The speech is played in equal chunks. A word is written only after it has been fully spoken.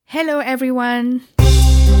Hello, everyone.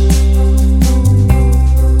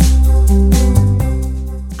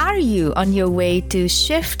 Are you on your way to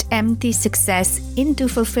shift empty success into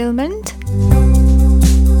fulfillment?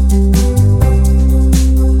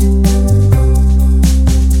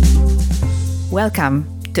 Welcome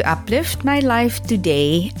to Uplift My Life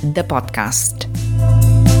Today, the podcast.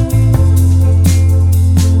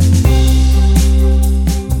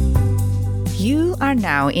 You are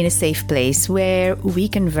now in a safe place where we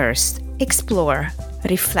converse, explore,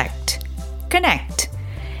 reflect, connect,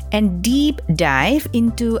 and deep dive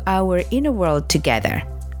into our inner world together.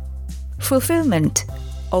 Fulfillment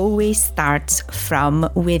always starts from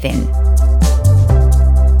within.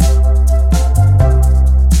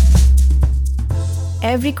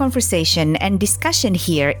 Every conversation and discussion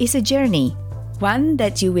here is a journey, one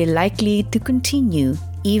that you will likely to continue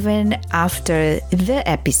even after the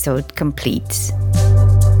episode completes.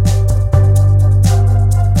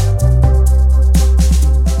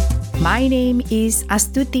 My name is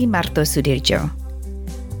Astuti Martosudirjo.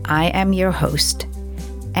 I am your host,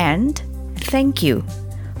 and thank you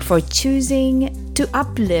for choosing to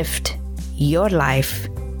uplift your life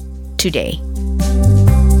today.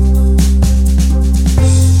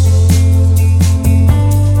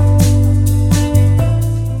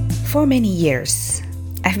 For many years,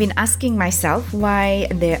 I've been asking myself why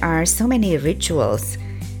there are so many rituals,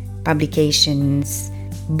 publications,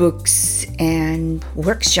 books, and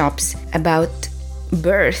workshops about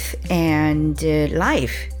birth and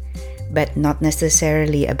life, but not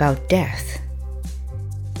necessarily about death.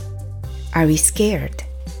 Are we scared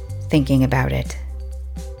thinking about it?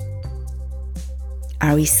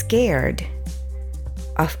 Are we scared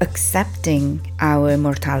of accepting our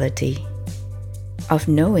mortality? Of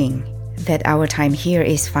knowing that our time here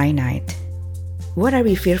is finite? What are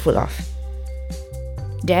we fearful of?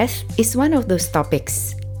 Death is one of those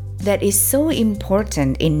topics that is so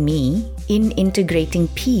important in me in integrating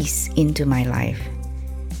peace into my life.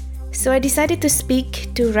 So I decided to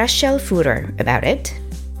speak to Rachel Fuhrer about it,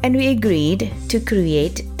 and we agreed to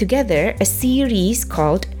create together a series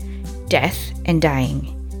called Death and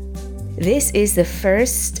Dying. This is the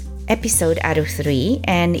first episode out of 3,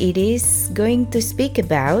 and it is going to speak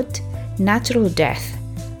about natural death,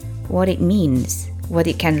 what it means, what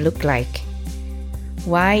it can look like,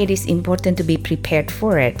 why it is important to be prepared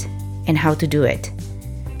for it, and how to do it.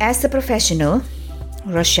 As a professional,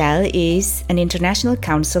 Rachel is an international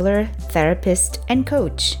counselor, therapist, and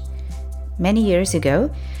coach. Many years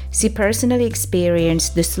ago, she personally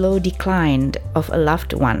experienced the slow decline of a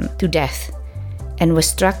loved one to death and was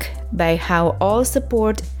struck by how all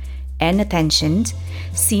support and attention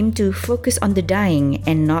seem to focus on the dying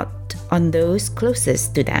and not on those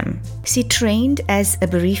closest to them. She trained as a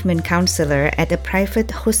bereavement counselor at a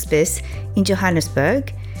private hospice in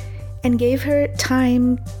Johannesburg and gave her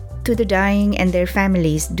time to the dying and their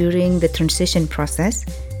families during the transition process,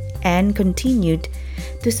 and continued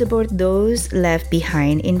to support those left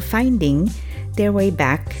behind in finding their way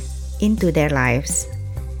back into their lives.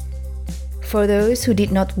 For those who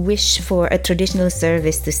did not wish for a traditional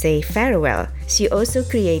service to say farewell, she also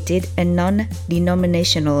created a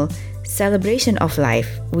non-denominational celebration of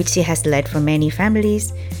life, which she has led for many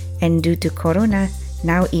families, and due to Corona,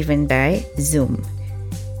 now even by Zoom.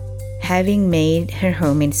 Having made her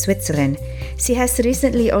home in Switzerland, she has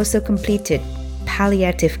recently also completed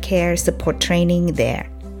palliative care support training there.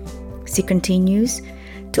 She continues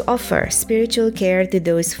to offer spiritual care to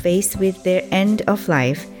those faced with their end of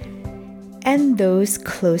life and those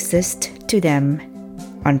closest to them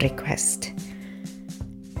on request.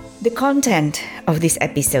 The content of this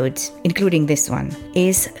episode, including this one,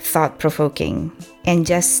 is thought-provoking and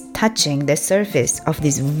just touching the surface of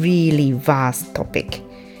this really vast topic.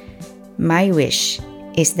 My wish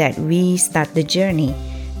is that we start the journey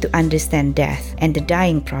to understand death and the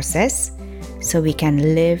dying process so we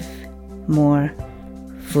can live more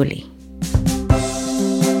fully.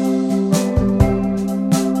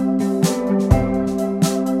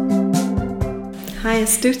 Hi,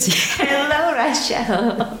 Astuti. Hello,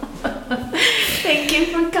 Rachel. Thank you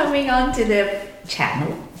for coming on to the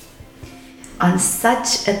channel on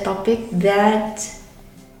such a topic that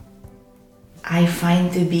I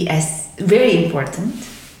find to be as very important: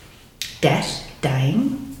 death,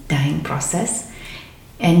 dying process,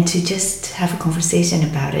 and to just have a conversation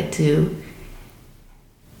about it, to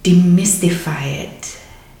demystify it,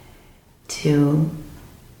 to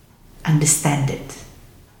understand it.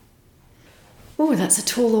 Oh, that's a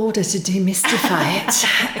tall order to demystify it.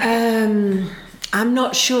 I'm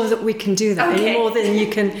not sure that we can do that any more than you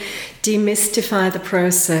can demystify the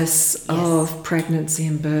process of pregnancy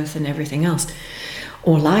and birth and everything else.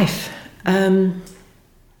 or life.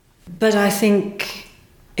 But I think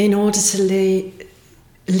in order to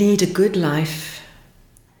lead a good life,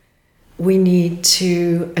 we need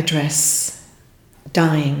to address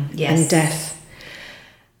dying and death.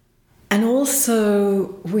 And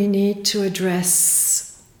also we need to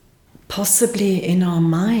address, possibly in our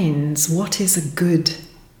minds, what is a good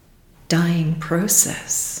dying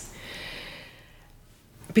process.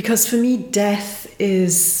 Because for me, death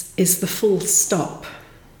is the full stop.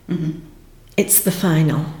 Mm-hmm. It's the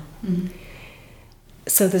final. Mm-hmm.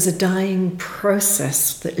 So there's a dying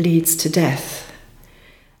process that leads to death.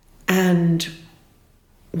 And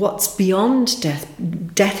what's beyond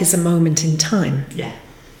death is a moment in time. Yeah.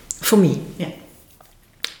 For me. Yeah.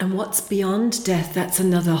 And what's beyond death, that's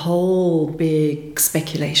another whole big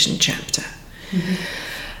speculation chapter. Mm-hmm.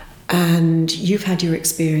 And you've had your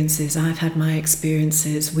experiences, I've had my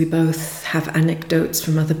experiences. We both have anecdotes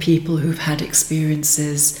from other people who've had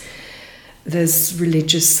experiences. There's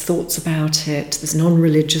religious thoughts about it, there's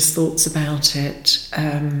non-religious thoughts about it.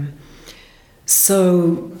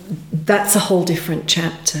 So that's a whole different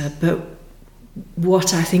chapter. But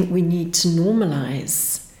what I think we need to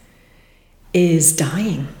normalize is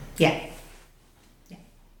dying. Yeah.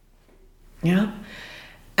 Yeah.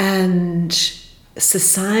 And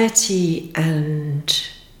society and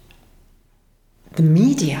the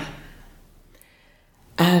media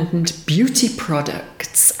and beauty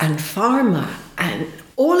products and pharma and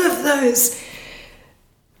all of those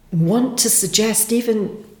want to suggest,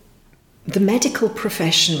 even the medical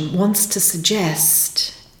profession wants to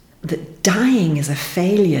suggest that dying is a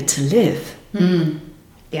failure to live. Mm.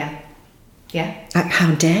 Yeah. Yeah. Like,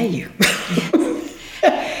 how dare you?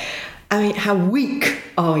 I mean, how weak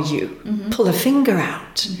are you? Mm-hmm. Pull a finger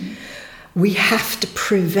out. Mm-hmm. We have to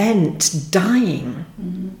prevent dying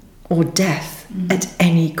or death at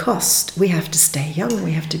any cost. We have to stay young.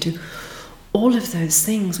 We have to do all of those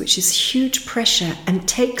things, which is huge pressure and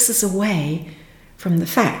takes us away from the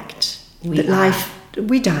fact that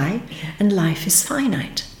we die and life is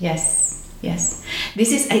finite. Yes.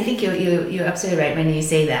 This is, I think you're absolutely right when you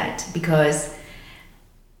say that, because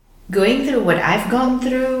going through what I've gone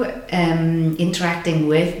through, interacting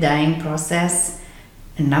with dying process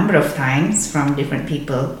a number of times from different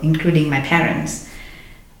people, including my parents.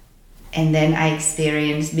 And then I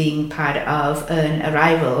experienced being part of an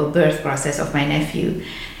arrival or birth process of my nephew.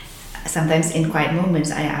 Sometimes in quiet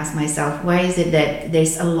moments, I ask myself, why is it that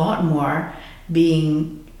there's a lot more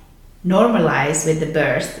being normalized with the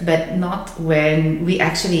birth, but not when we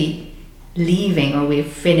actually leaving or we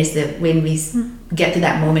finish when we get to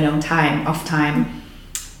that moment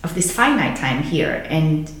of this finite time here,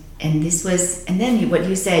 and this was, and then what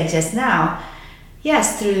you said just now,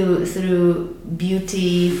 yes, through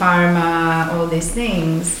beauty, pharma, all these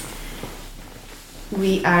things,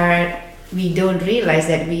 we don't realize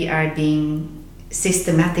that we are being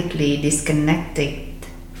systematically disconnected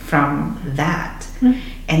from that,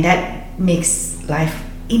 and that makes life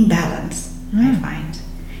imbalanced, I find.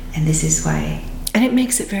 And this is why. And it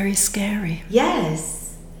makes it very scary.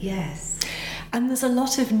 Yes. And there's a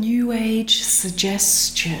lot of new age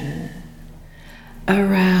suggestion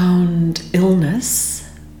around illness,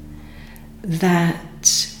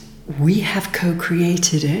 that we have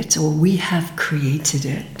co-created it or we have created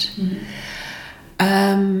it.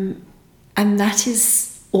 And that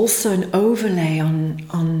is also an overlay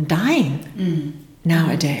on dying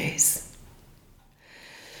nowadays.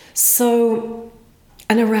 So,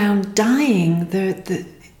 and around dying,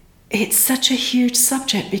 it's such a huge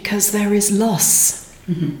subject because there is loss.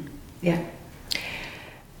 Mm-hmm. Yeah.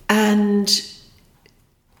 And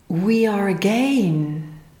we are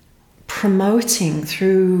again promoting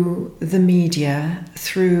through the media,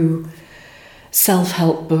 through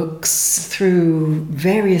self-help books, through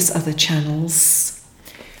various other channels,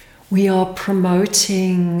 we are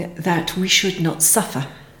promoting that we should not suffer.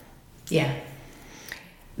 Yeah.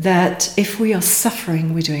 That if we are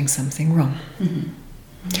suffering, we're doing something wrong.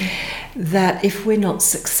 That if we're not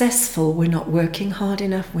successful, we're not working hard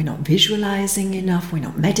enough, we're not visualizing enough, we're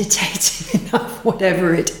not meditating enough,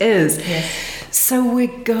 whatever it is. Yes. So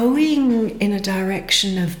we're going in a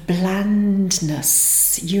direction of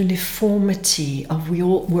blandness, uniformity, of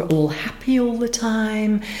we're all happy all the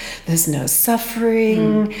time, there's no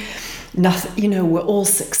suffering, nothing, we're all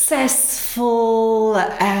successful,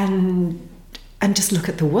 and just look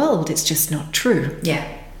at the world, it's just not true. Yeah.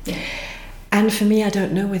 And for me, I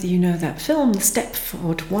don't know whether you know that film, The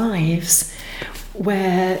Stepford Wives,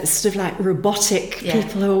 where sort of like robotic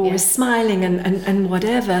people who are always smiling and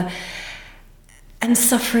whatever. And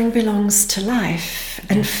suffering belongs to life.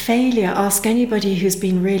 And failure, ask anybody who's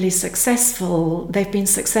been really successful, they've been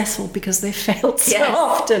successful because they failed so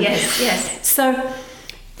often. Yes. So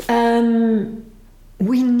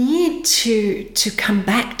we need to come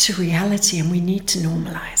back to reality, and we need to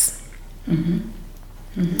normalize.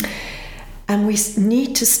 And we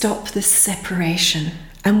need to stop this separation,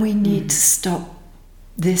 and we need to stop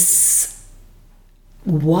this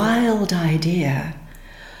wild idea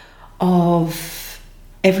of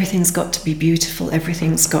everything's got to be beautiful,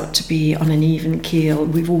 everything's got to be on an even keel,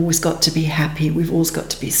 we've always got to be happy, we've always got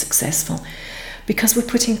to be successful, because we're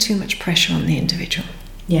putting too much pressure on the individual.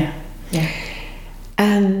 Yeah.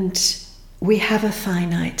 And we have a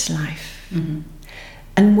finite life.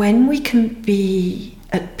 And when we can be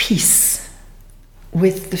at peace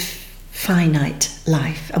with the finite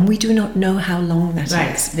life, and we do not know how long that is.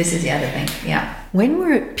 Right, this is the other thing, yeah. When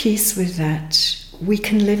we're at peace with that, we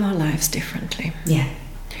can live our lives differently. Yeah.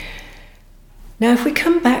 Now, if we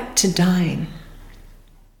come back to dying,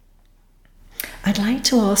 I'd like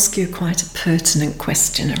to ask you quite a pertinent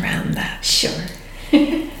question around that. Sure.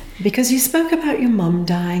 Because you spoke about your mum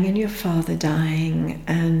dying and your father dying,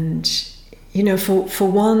 and, you know, for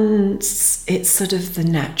once, it's sort of the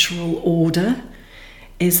natural order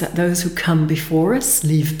is that those who come before us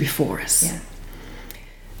leave before us. Yeah.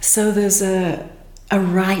 So there's a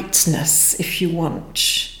rightness, if you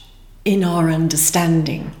want, in our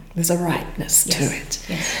understanding. There's a rightness to it.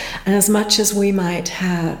 Yes. And as much as we might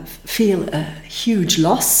feel a huge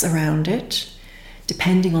loss around it,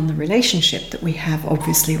 depending on the relationship that we have,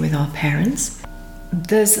 obviously, with our parents,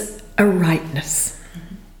 there's a rightness.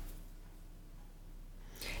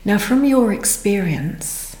 Now, from your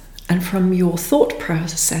experience and from your thought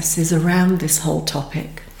processes around this whole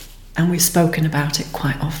topic, and we've spoken about it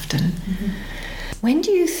quite often, when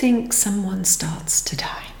do you think someone starts to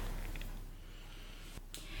die?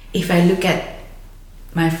 If I look at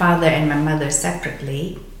my father and my mother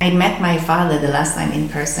separately, I met my father the last time in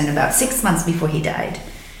person about 6 months before he died.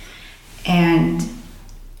 And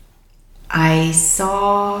I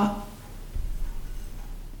saw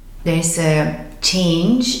there's a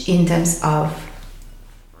change in terms of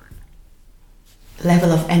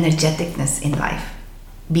level of energeticness in life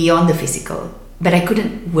beyond the physical. But I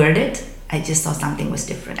couldn't word it. I just saw something was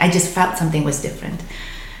different. I just felt something was different.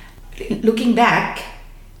 Looking back,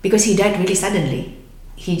 because he died really suddenly.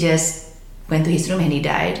 He just went to his room and he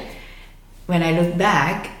died. When I look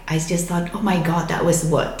back, I just thought, oh my God, that was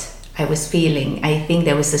what I was feeling. I think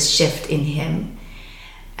there was a shift in him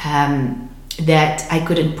that I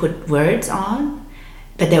couldn't put words on,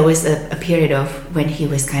 but there was a period of when he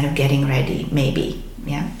was kind of getting ready, maybe.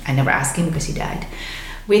 Yeah, I never asked him because he died.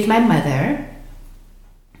 With my mother,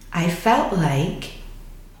 I felt like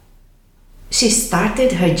she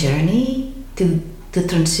started her journey to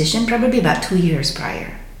transition probably about 2 years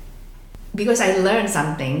prior. Because I learned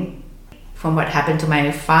something from what happened to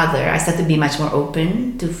my father. I started to be much more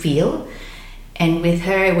open to feel. And with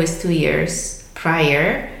her, it was 2 years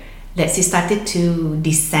prior that she started to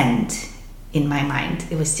descend in my mind.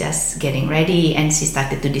 It was just getting ready, and she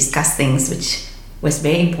started to discuss things which was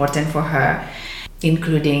very important for her,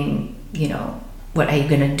 including, you know, what are you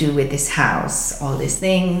going to do with this house, all these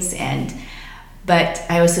things. But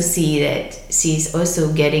I also see that she's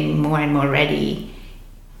also getting more and more ready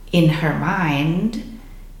in her mind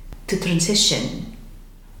to transition.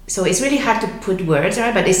 So it's really hard to put words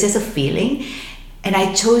around, but it's just a feeling. And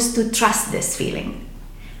I chose to trust this feeling.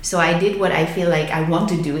 So I did what I feel like I want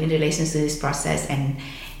to do in relation to this process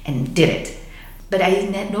and did it. But I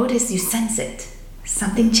noticed you sense it.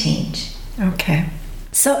 Something changed. Okay.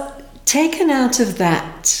 So taken out of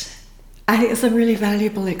that, I think it's a really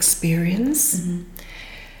valuable experience. Mm-hmm.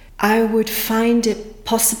 I would find it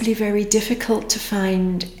possibly very difficult to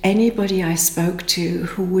find anybody I spoke to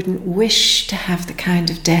who wouldn't wish to have the kind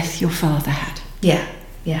of death your father had. Yeah.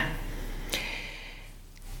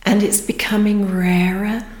 And it's becoming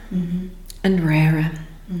rarer and rarer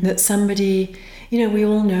that somebody, you know, we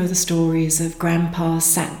all know the stories of Grandpa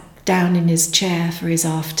sat down in his chair for his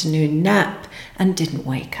afternoon nap and didn't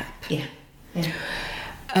wake up. Yeah.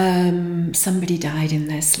 Somebody died in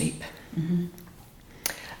their sleep. Mm-hmm.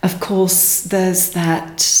 Of course, there's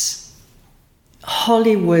that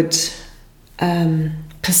Hollywood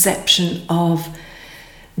perception of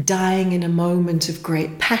dying in a moment of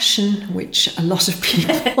great passion, which a lot of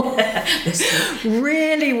people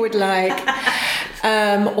really would like,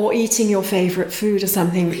 or eating your favorite food or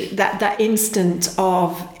something, that instant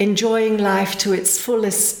of enjoying life to its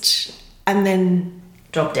fullest and then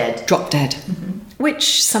drop dead. Mm-hmm.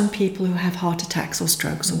 Which some people who have heart attacks or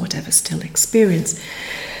strokes or whatever still experience.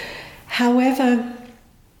 However,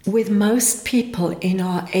 with most people in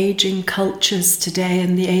our aging cultures today,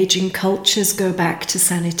 and the aging cultures go back to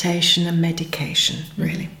sanitation and medication,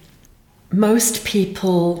 really. Most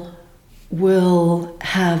people will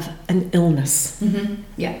have an illness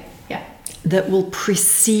that will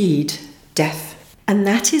precede death. And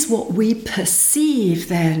that is what we perceive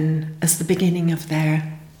then as the beginning of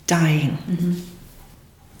their dying.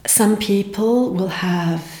 Some people will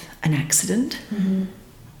have an accident.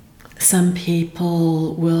 Some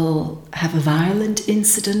people will have a violent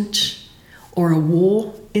incident or a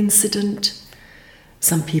war incident.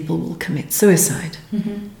 Some people will commit suicide.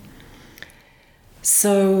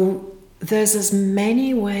 So there's as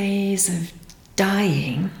many ways of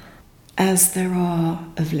dying as there are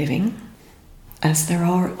of living, as there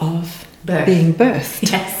are of being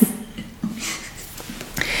birthed. Yes.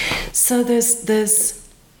 So there's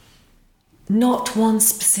not one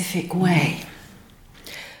specific way,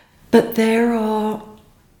 but there are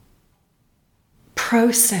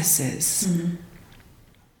processes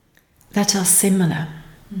that are similar.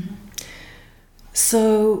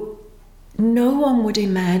 So no one would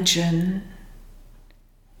imagine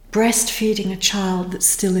breastfeeding a child that's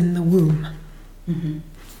still in the womb.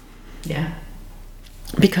 Yeah.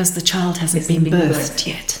 Because the child hasn't been birthed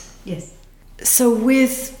yet. Yes. So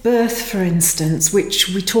with birth, for instance, which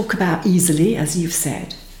we talk about easily, as you've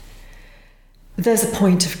said, there's a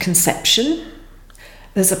point of conception.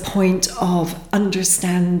 There's a point of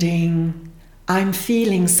understanding I'm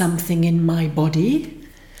feeling something in my body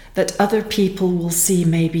that other people will see.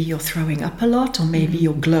 Maybe you're throwing up a lot, or maybe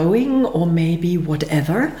you're glowing, or maybe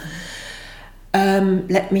whatever.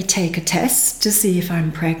 Let me take a test to see if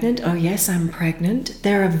I'm pregnant. Oh yes, I'm pregnant.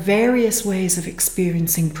 There are various ways of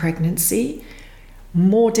experiencing pregnancy,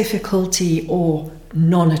 more difficulty or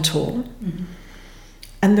none at all.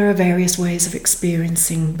 And there are various ways of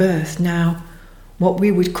experiencing birth. Now, what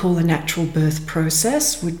we would call a natural birth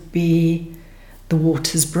process would be the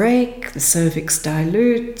waters break, the cervix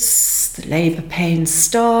dilutes, the labour pains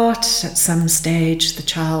start. At some stage, the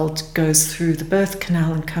child goes through the birth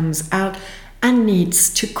canal and comes out and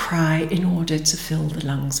needs to cry in order to fill the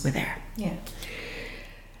lungs with air. Yeah.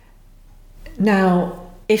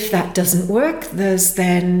 Now, if that doesn't work, there's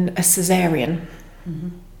then a cesarean.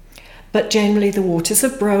 But generally the waters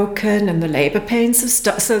have broken and the labour pains have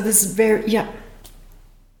started. So there's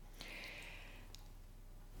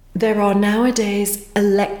There are nowadays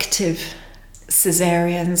elective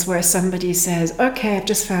cesareans where somebody says, okay, I've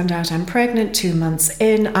just found out I'm pregnant 2 months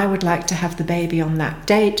in, I would like to have the baby on that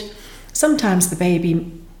date. Sometimes the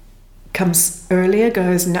baby comes earlier,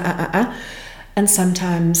 goes and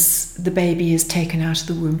sometimes the baby is taken out of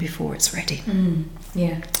the womb before it's ready.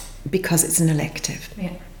 Because it's an elective.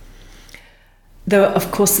 Though,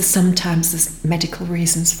 of course, there's medical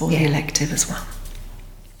reasons for the elective as well.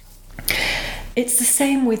 It's the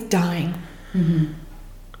same with dying.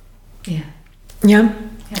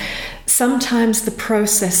 Sometimes the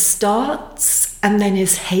process starts and then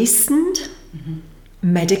is hastened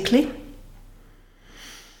medically,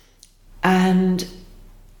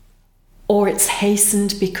 or it's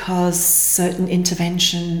hastened because certain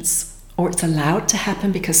interventions, or it's allowed to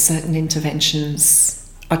happen because certain interventions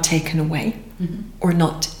are taken away or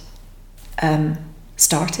not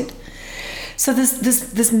started. So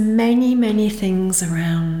there's many things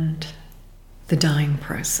around the dying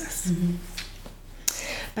process.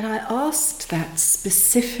 But I asked that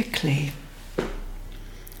specifically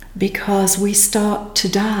because we start to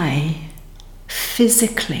die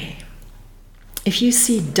physically. If you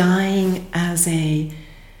see dying as a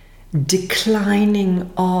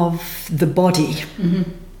declining of the body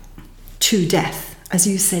to death, as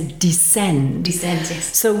you said, descend.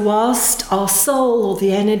 Yes. So whilst our soul, or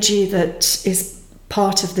the energy that is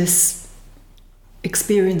part of this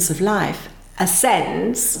experience of life,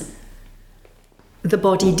 ascends, the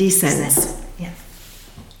body descends.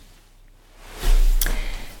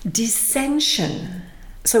 Descension.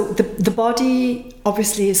 So the body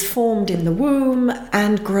obviously is formed in the womb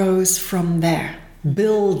and grows from there,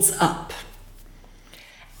 builds up,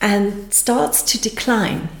 and starts to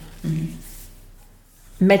decline.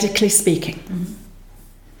 Medically speaking,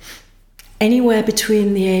 anywhere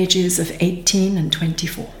between the ages of 18 and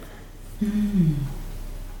 24.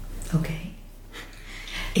 Okay.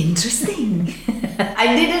 Interesting.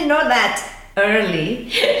 I didn't know that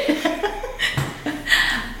early.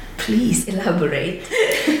 Please elaborate.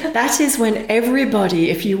 That is when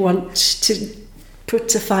everybody, if you want to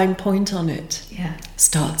put a fine point on it,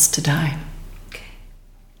 starts to die. Okay.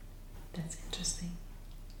 That's interesting.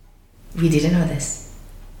 We didn't know this.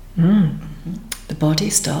 The body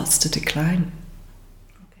starts to decline.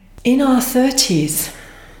 In our 30s,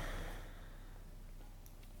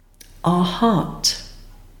 our heart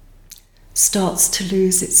starts to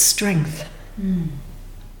lose its strength.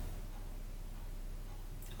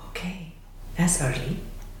 Okay, that's early.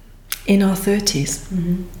 In our 30s.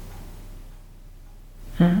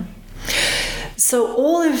 So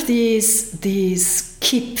all of these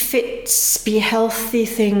keep fit, be healthy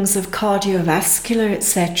things of cardiovascular,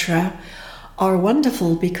 etc., are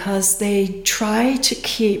wonderful because they try to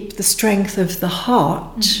keep the strength of the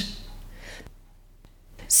heart.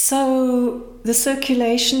 So the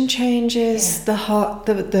circulation changes, the heart,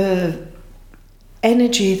 the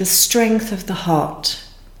energy, the strength of the heart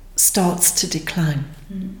starts to decline.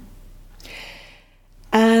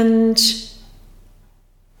 And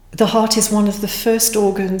the heart is one of the first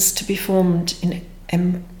organs to be formed in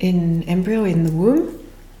embryo, in the womb,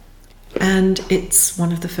 and it's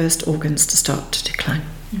one of the first organs to start to decline.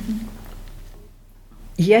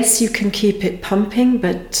 Yes, you can keep it pumping,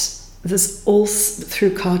 but there's also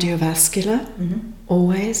through cardiovascular,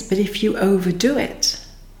 always, but if you overdo it,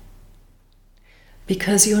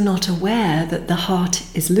 because you're not aware that the heart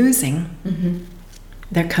is losing,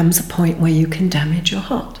 there comes a point where you can damage your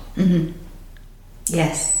heart.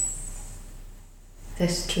 Yes,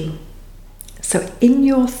 that's true. So in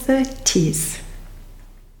your 30s,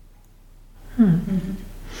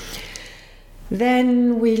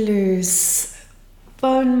 then we lose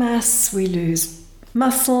bone mass, we lose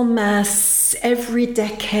muscle mass. Every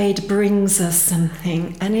decade brings us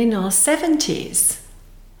something. And in our 70s,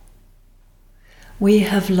 we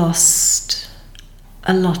have lost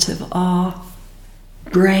a lot of our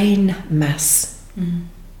brain mass,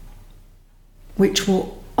 which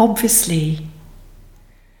will obviously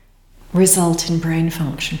result in brain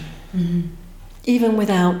function. Even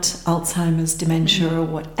without Alzheimer's, dementia or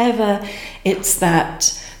whatever, it's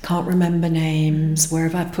that can't remember names, where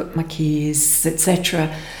have I put my keys, etc.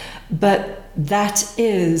 But that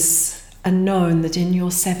is a known that in your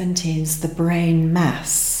 70s, the brain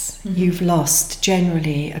mass, you've lost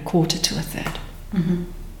generally a quarter to a third.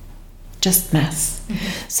 Just mass.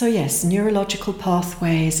 So yes, neurological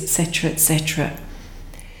pathways, etc., etc.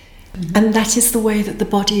 And that is the way that the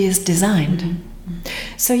body is designed.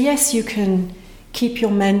 So yes, you can keep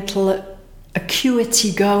your mental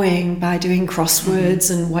acuity going by doing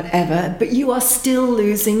crosswords and whatever, but you are still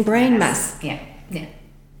losing brain mass.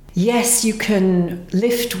 Yes, you can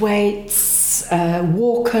lift weights,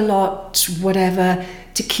 walk a lot, whatever,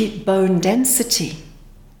 to keep bone density.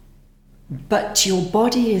 But your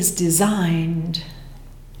body is designed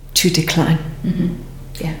to decline.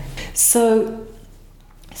 So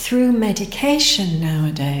through medication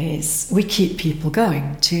nowadays, we keep people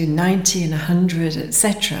going to 90 and 100,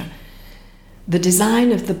 etc. The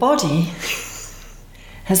design of the body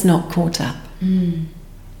has not caught up.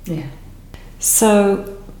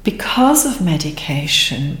 So because of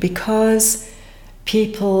medication, because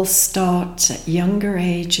people start at younger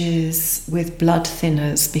ages with blood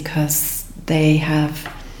thinners because they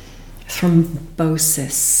have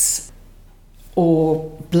thrombosis or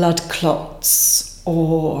blood clots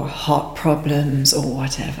or heart problems or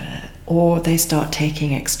whatever, or they start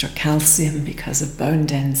taking extra calcium because of bone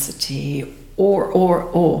density, or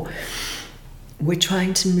we're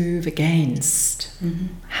trying to move against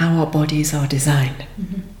how our bodies are designed.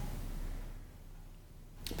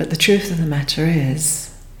 But the truth of the matter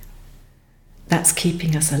is, that's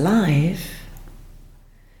keeping us alive,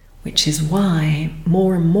 which is why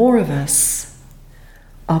more and more of us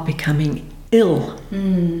are becoming ill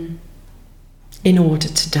in order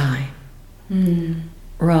to die,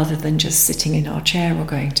 rather than just sitting in our chair or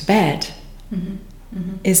going to bed,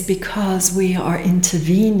 is because we are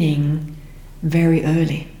intervening very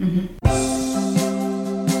early.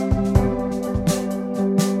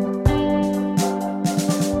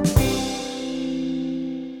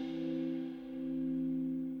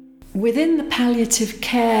 Within the palliative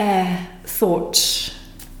care thought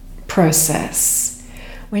process,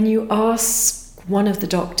 when you ask one of the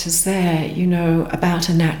doctors there, about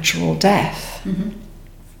a natural death,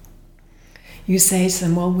 you say to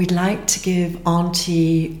them, well, we'd like to give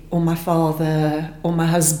auntie or my father or my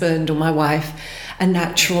husband or my wife a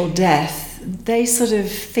natural death. They sort of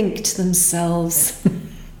think to themselves,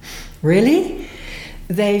 really?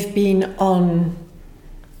 They've been on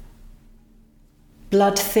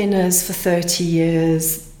blood thinners for 30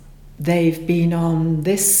 years. They've been on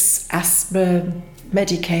this asthma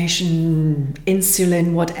medication,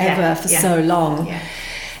 insulin, whatever, for so long.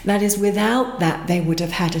 That is, without that, they would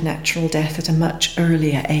have had a natural death at a much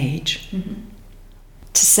earlier age.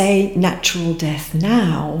 To say natural death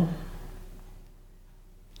now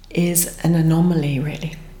is an anomaly,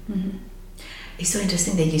 really. Mm-hmm. It's so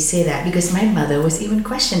interesting that you say that, because my mother was even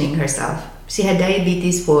questioning herself. She had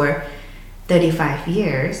diabetes for 35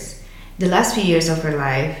 years. The last few years of her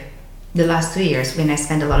life, the last 2 years when I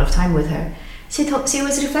spent a lot of time with her, she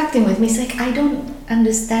was reflecting with me. It's like, I don't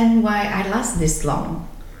understand why I last this long.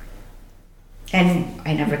 And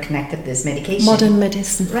I never connected this medication. Modern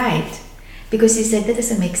medicine. Right. Because she said that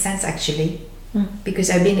doesn't make sense actually. Because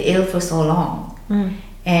I've been ill for so long.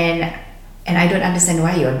 And I don't understand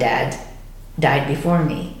why your dad died before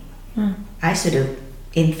me. I should have,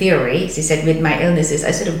 in theory, she said, with my illnesses,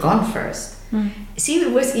 I should have gone first. She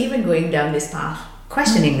was even going down this path,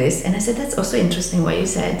 questioning this, and I said, that's also interesting what you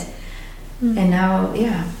said. And now,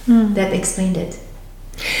 that explained it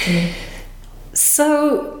to me.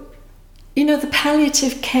 So, the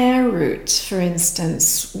palliative care route, for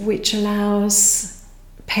instance, which allows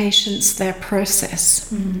patients their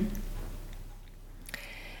process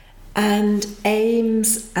and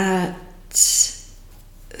aims at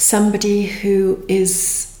somebody who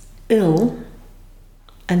is ill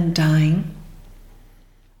and dying,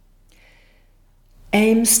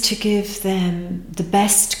 aims to give them the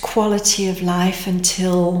best quality of life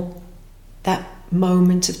until that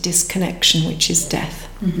moment of disconnection, which is death.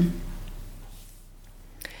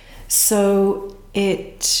 So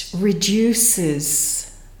it reduces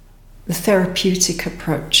the therapeutic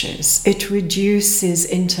approaches. It reduces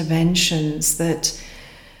interventions that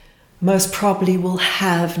most probably will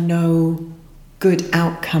have no good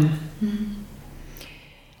outcome.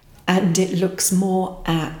 And it looks more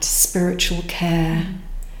at spiritual care,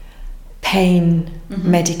 pain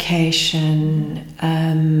medication,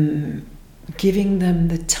 giving them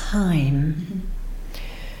the time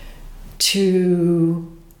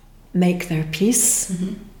to make their peace,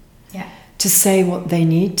 to say what they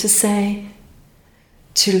need to say,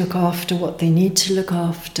 to look after what they need to look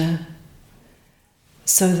after,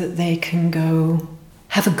 so that they can go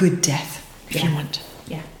have a good death, if you want.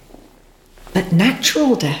 But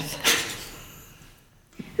natural death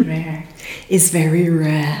rare is very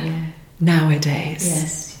rare nowadays.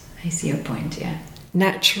 Yes, I see your point,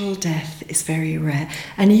 Natural death is very rare.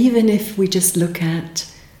 And even if we just look at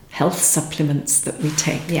health supplements that we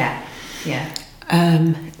take,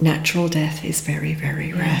 natural death is very,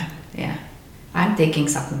 very rare. I'm taking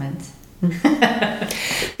supplements.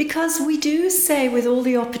 Because we do say, with all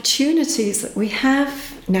the opportunities that we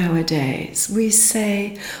have nowadays, we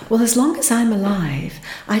say, well, as long as I'm alive,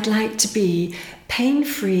 I'd like to be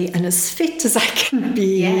pain-free and as fit as I can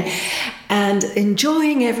be, and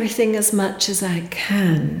enjoying everything as much as I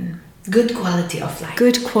can. Good quality of life.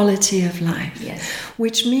 Good quality of life. Yes.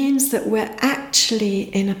 Which means that we're actually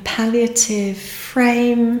in a palliative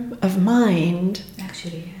frame of mind.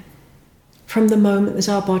 Actually, from the moment that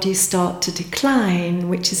our bodies start to decline,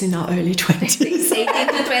 which is in our early 20s. 18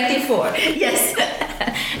 to 24. Yes.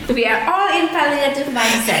 We are all in palliative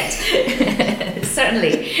mindset.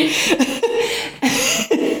 Certainly.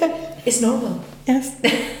 It's normal. Yes.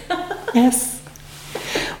 Yes.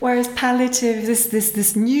 Whereas palliative,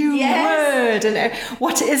 this new word, and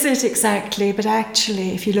what is it exactly? But actually,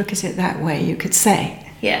 if you look at it that way, you could say,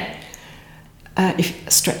 if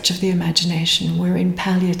a stretch of the imagination, we're in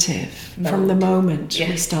palliative from the moment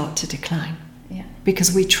we start to decline.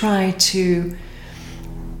 Because we try to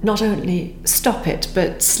not only stop it,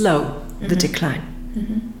 but slow the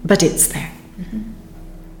decline. But it's there.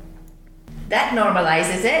 That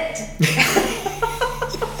normalizes it.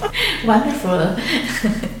 Wonderful.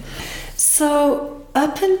 So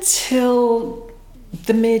up until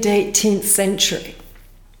the mid-18th century,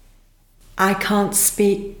 I can't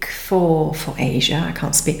speak for Asia, I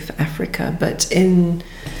can't speak for Africa, but in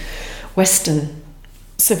Western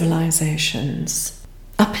civilizations,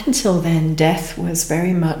 up until then, death was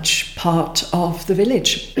very much part of the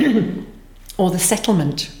village or the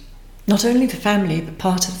settlement. Not only the family, but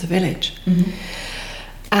part of the village.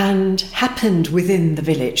 And happened within the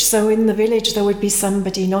village. So in the village there would be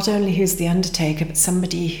somebody, not only who's the undertaker, but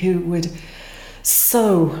somebody who would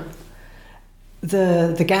sew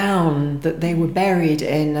the gown that they were buried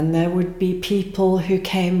in, and there would be people who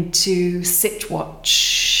came to sit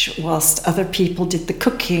watch whilst other people did the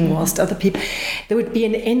cooking, whilst other people... There would be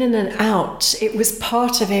an in and an out. It was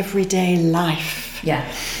part of everyday life.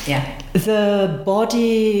 The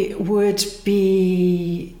body would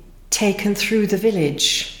be taken through the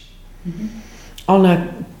village on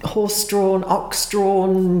a horse-drawn,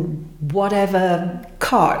 ox-drawn, whatever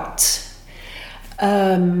cart.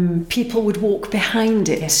 People would walk behind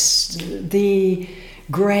it. The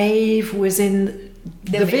grave was in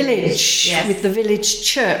the village with the village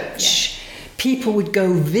church. People would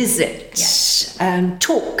go visit and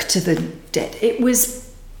talk to the dead. It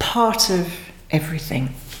was part of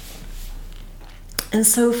everything. And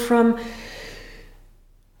so from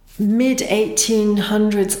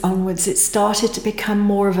mid-1800s onwards, it started to become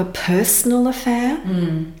more of a personal affair.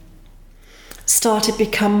 Started to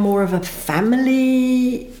become more of a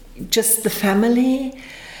family, just the family.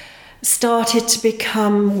 Started to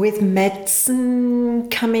become, with medicine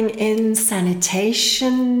coming in,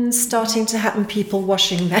 sanitation starting to happen, people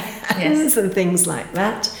washing their hands and things like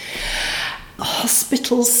that.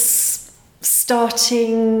 Hospitals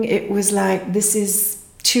starting, it was like, this is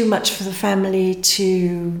too much for the family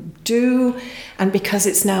to do, and because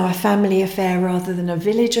it's now a family affair rather than a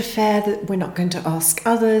village affair, that we're not going to ask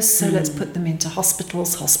others, so let's put them into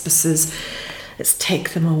hospitals, hospices, let's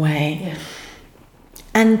take them away.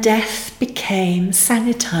 And death became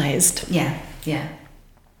sanitized.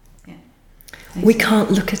 We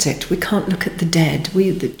can't look at it. We can't look at the dead.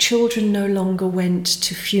 The children no longer went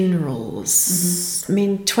to funerals. I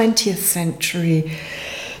mean, 20th century,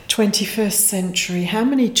 21st century, how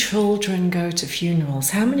many children go to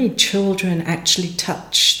funerals? How many children actually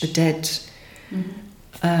touch the dead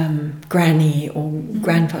granny or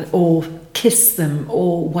grandfather, or kiss them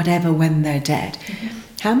or whatever when they're dead?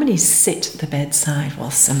 How many sit at the bedside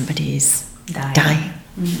while somebody's dying?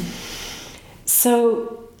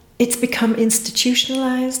 So it's become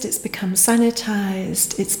institutionalized, it's become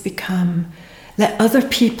sanitized, it's become, let other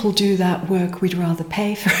people do that work, we'd rather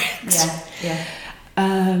pay for it.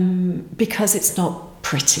 Because it's not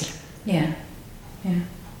pretty.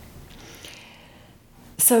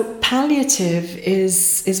 So palliative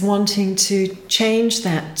is wanting to change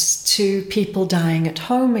that to people dying at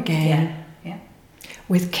home again.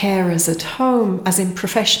 With carers at home, as in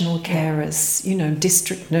professional carers, you know,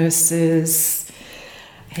 district nurses.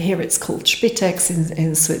 Here it's called Spitex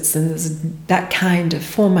in Switzerland. There's that kind of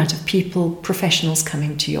format of people, professionals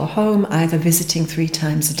coming to your home, either visiting 3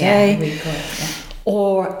 times a day,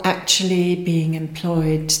 or actually being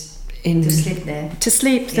employed to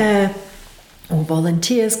sleep there, or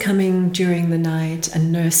volunteers coming during the night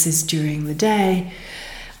and nurses during the day.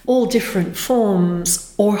 All different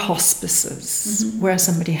forms, or hospices, where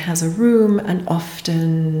somebody has a room and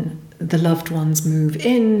often the loved ones move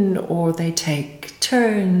in, or they take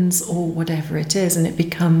turns, or whatever it is, and it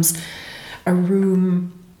becomes a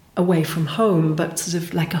room away from home, but sort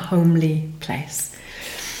of like a homely place.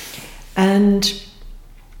 And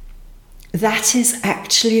that is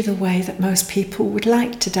actually the way that most people would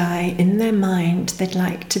like to die. In their mind, they'd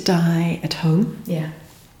like to die at home.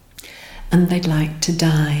 And they'd like to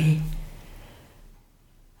die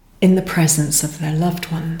in the presence of their loved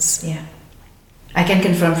ones. I can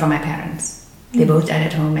confirm from my parents. They both died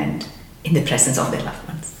at home and in the presence of their loved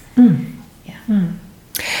ones.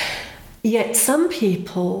 Yet some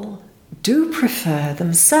people do prefer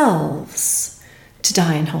themselves to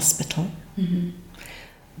die in hospital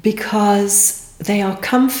because they are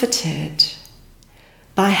comforted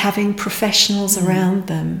by having professionals around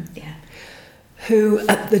them who,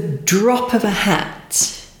 at the drop of a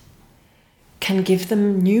hat, can give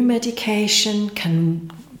them new medication, can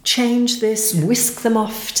change this, whisk them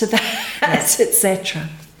off to that, etc.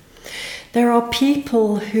 There are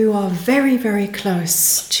people who are very, very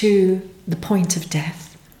close to the point of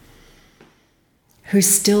death who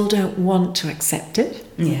still don't want to accept it,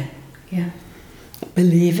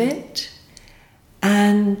 believe it,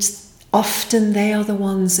 and often they are the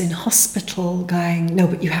ones in hospital going, no,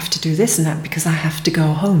 but you have to do this and that because I have to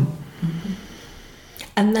go home.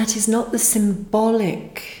 And that is not the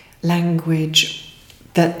symbolic language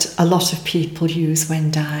that a lot of people use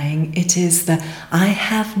when dying. It is the, I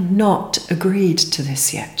have not agreed to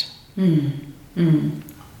this yet.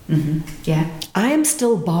 I am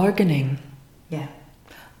still bargaining.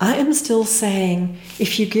 I am still saying,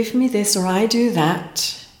 if you give me this or I do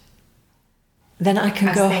that, then I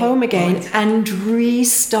can go home again and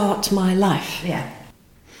restart my life.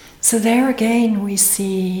 So there again we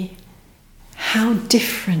see how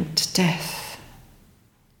different death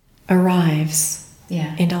arrives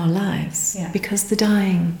in our lives, because the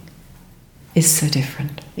dying is so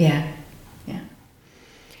different.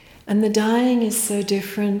 And the dying is so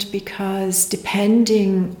different because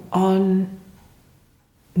depending on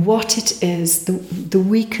what it is, the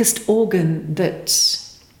weakest organ that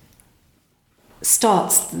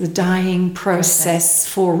starts the dying process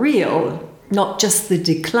for real, not just the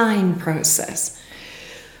decline process,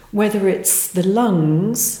 whether it's the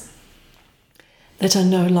lungs that are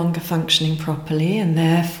no longer functioning properly and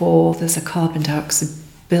therefore there's a carbon dioxide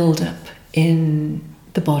buildup in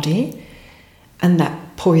the body and that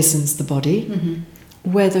poisons the body,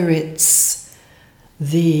 whether it's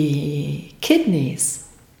the kidneys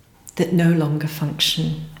that no longer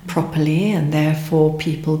function properly, and therefore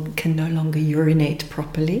people can no longer urinate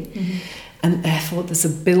properly, and therefore there's a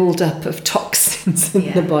build-up of toxins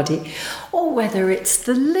in the body, or whether it's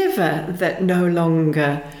the liver that no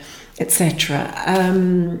longer, etc.,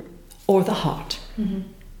 or the heart.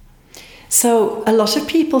 So a lot of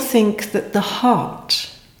people think that the heart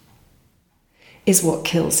is what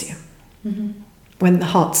kills you. When the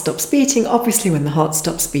heart stops beating, obviously when the heart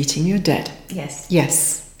stops beating, you're dead. Yes.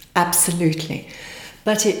 Yes, absolutely.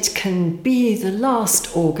 But it can be the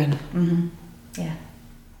last organ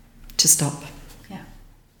to stop. Yeah.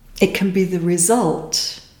 It can be the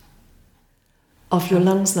result of your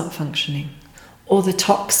lungs not functioning, or the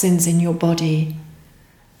toxins in your body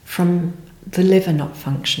from the liver not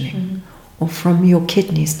functioning, or from your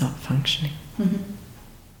kidneys not functioning.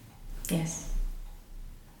 Yes.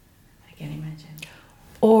 I can imagine.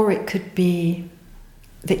 Or it could be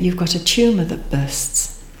that you've got a tumour that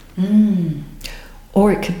bursts.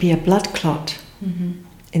 Or it could be a blood clot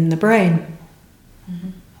in the brain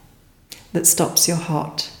that stops your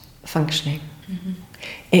heart functioning.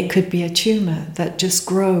 It could be a tumour that just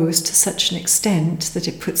grows to such an extent that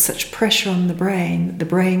it puts such pressure on the brain that the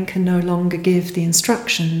brain can no longer give the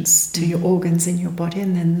instructions to your organs in your body,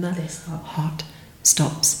 and then the heart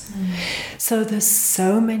stops. So there's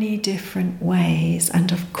so many different ways,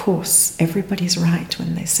 and of course everybody's right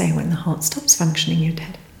when they say when the heart stops functioning, you're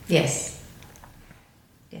dead. Yes.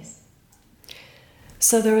 Yes.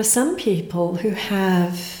 So there are some people who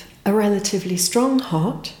have a relatively strong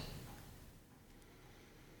heart,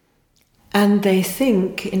 and they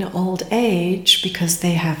think in old age, because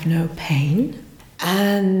they have no pain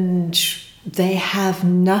and they have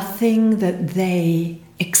nothing that they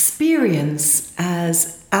experience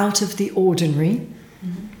as out of the ordinary,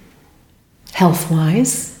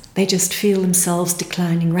 health-wise, they just feel themselves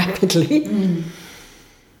declining rapidly.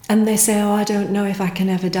 And they say, oh, I don't know if I can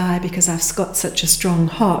ever die because I've got such a strong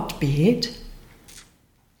heartbeat.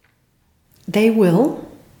 They will,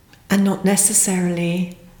 and not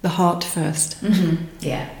necessarily the heart first.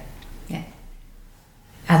 Yeah.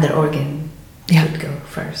 Other organ would go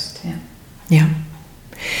first. Yeah.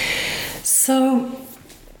 So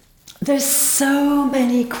there's so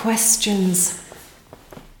many questions,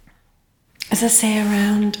 as I say,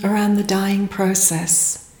 around the dying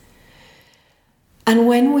process. And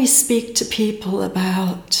when we speak to people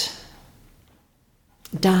about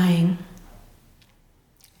dying,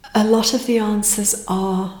 a lot of the answers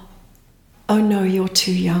are, oh no, you're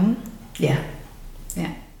too young. Yeah.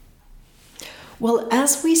 Well,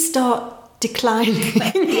 as we start declining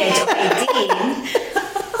at the age of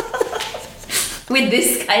 18, with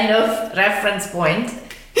this kind of reference point,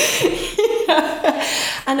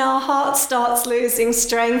 and our heart starts losing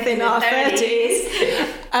strength in our 30s,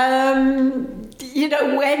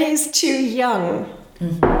 when is too young?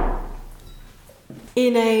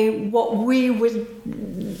 In a what we would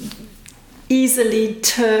easily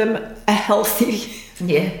term a healthy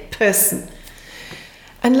person.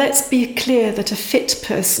 And let's be clear that a fit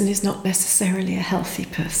person is not necessarily a healthy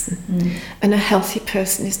person. And a healthy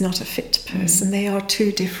person is not a fit person. They are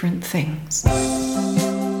two different things.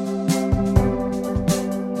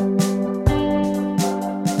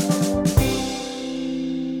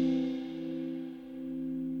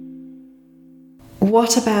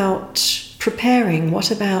 What about preparing?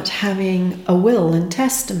 What about having a will and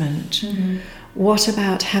testament? What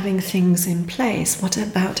about having things in place? What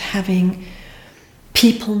about having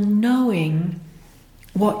people knowing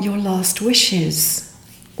what your last wishes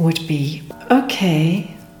would be?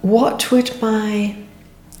 Okay, what would my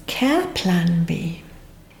care plan be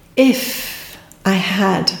if I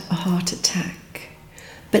had a heart attack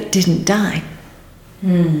but didn't die?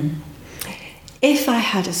 If I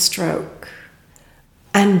had a stroke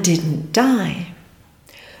and didn't die,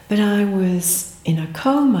 but I was in a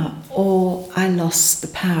coma or I lost the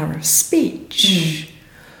power of speech,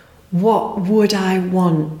 what would I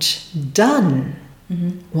want done?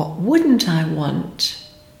 What wouldn't I want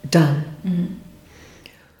done?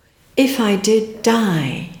 If I did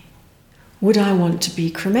die, would I want to be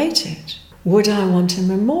cremated? Would I want a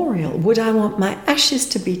memorial? Would I want my ashes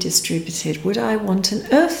to be distributed? Would I want an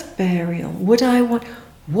earth burial?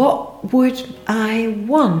 What would I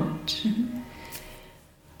want?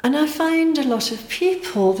 And I find a lot of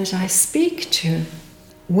people that I speak to,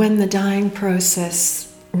 when the dying process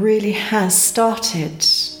really has started,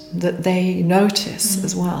 that they notice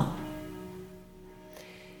as well.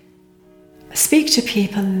 I speak to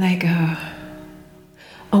people and they go,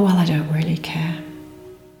 oh, well, I don't really care.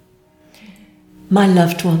 My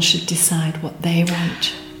loved one should decide what they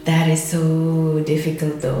want. That is so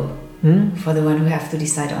difficult, though, for the one who have to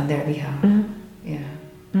decide on their behalf. Yeah.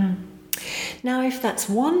 Now, if that's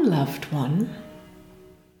one loved one,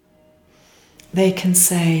 they can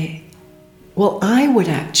say, well, I would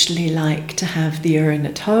actually like to have the urn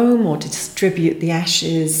at home, or to distribute the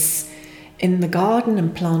ashes in the garden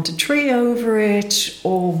and plant a tree over it,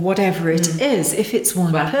 or whatever it is, if it's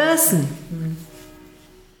one person.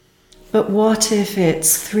 But what if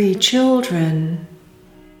it's 3 children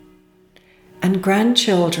and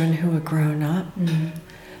grandchildren who are grown up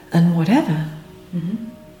and whatever,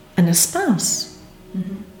 and a spouse,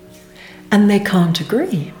 and they can't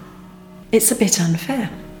agree? It's a bit unfair.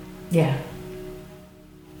 Yeah.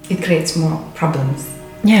 It creates more problems.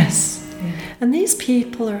 Yes. Yeah. And these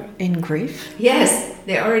people are in grief. Yes,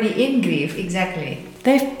 they're already in grief, exactly.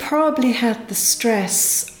 They've probably had the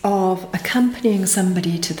stress of accompanying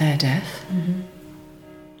somebody to their death.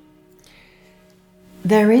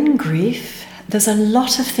 They're in grief. There's a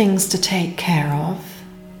lot of things to take care of,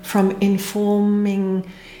 from informing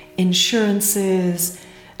insurances,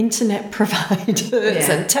 internet providers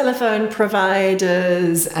and telephone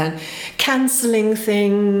providers, and cancelling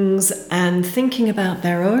things and thinking about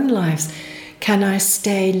their own lives. Can I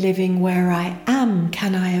stay living where I am?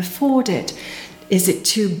 Can I afford it? Is it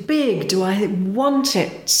too big? Do I want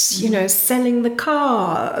it? You know, selling the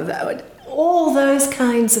car, all those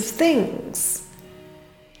kinds of things.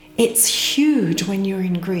 It's huge when you're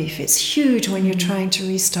in grief. It's huge when you're trying to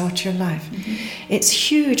restart your life. It's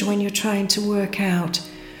huge when you're trying to work out,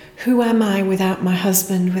 who am I without my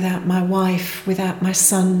husband, without my wife, without my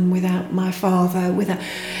son, without my father,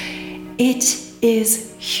 It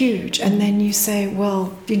is huge. And then you say,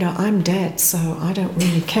 well, you know, I'm dead, so I don't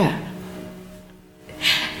really care.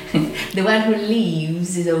 The one who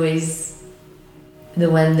leaves is always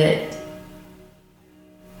the one that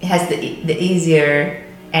has the easier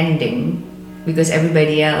ending, because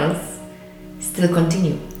everybody else still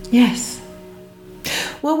continue. Yes.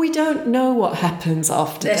 Well, we don't know what happens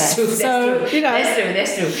after death. True, so, true. You know,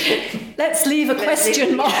 That's true. Let's leave a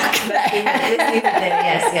question mark there. Let's leave it there.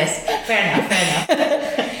 Yes. Fair enough.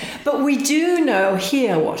 But we do know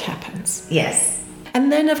here what happens. Yes.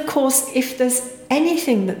 And then, of course, if there's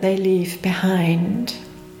anything that they leave behind,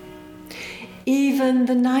 even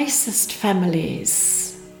the nicest families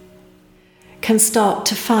can start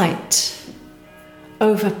to fight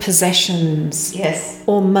over possessions,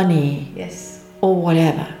 or money, or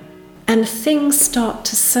whatever. And things start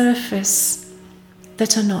to surface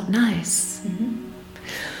that are not nice.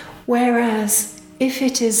 Whereas if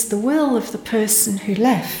it is the will of the person who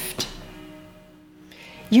left,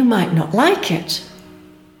 you might not like it,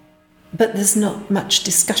 but there's not much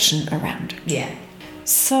discussion around it. Yeah.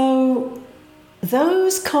 So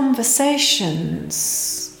those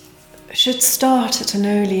conversations should start at an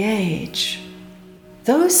early age.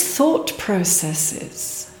 Those thought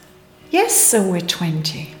processes. Yes, so we're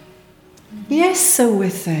 20. Yes, so we're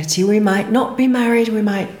 30. We might not be married, we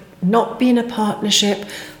might not be in a partnership,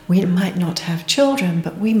 we might not have children,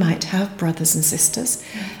 but we might have brothers and sisters,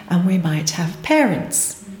 and we might have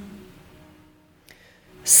parents.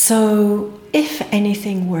 So if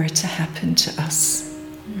anything were to happen to us,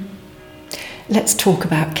 let's talk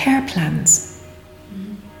about care plans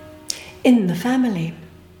in the family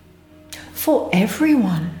for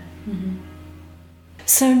everyone.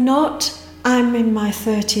 So not, I'm in my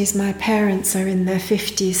 30s, my parents are in their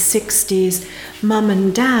 50s, 60s, mum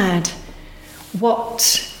and dad,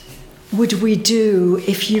 what would we do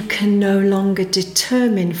if you can no longer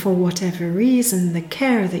determine for whatever reason the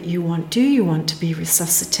care that you want? Do you want to be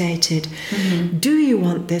resuscitated? Do you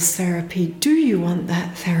want this therapy? Do you want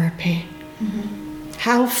that therapy?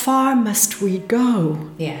 How far must we go?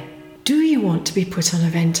 Do you want to be put on a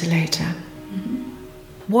ventilator?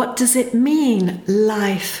 What does it mean,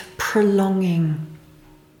 life-prolonging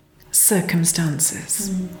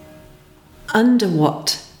circumstances? Under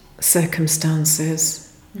what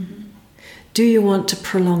circumstances? Do you want to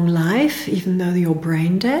prolong life even though you're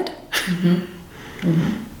brain dead?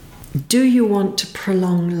 Do you want to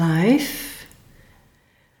prolong life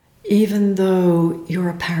even though you're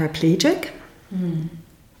a paraplegic?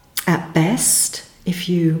 At best, if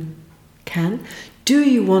you can. Do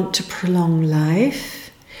you want to prolong life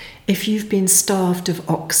if you've been starved of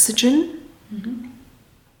oxygen?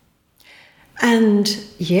 And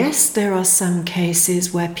yes, there are some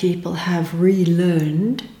cases where people have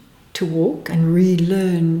relearned to walk and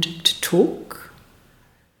relearned to talk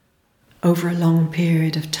over a long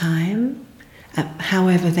period of time.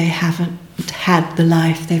 However, they haven't had the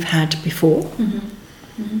life they've had before.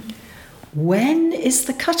 When is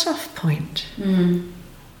the cut-off point?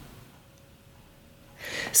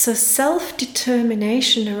 So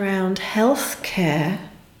self-determination around health care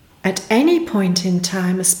at any point in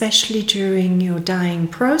time, especially during your dying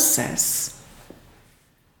process,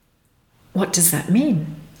 what does that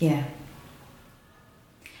mean? Yeah.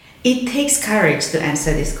 It takes courage to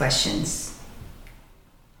answer these questions.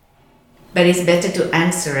 But it's better to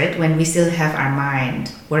answer it when we still have our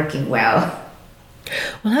mind working well.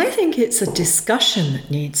 Well, I think it's a discussion that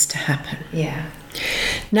needs to happen. Yeah.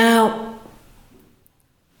 Now,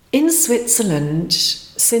 in Switzerland,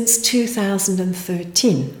 since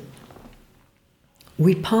 2013,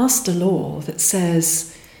 we passed a law that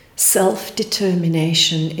says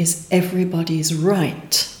self-determination is everybody's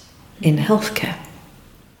right in healthcare.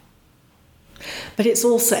 But it's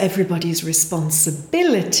also everybody's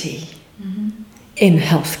responsibility in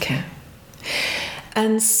healthcare.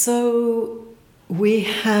 And so we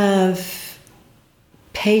have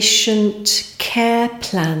patient care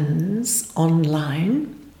plans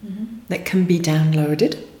online that can be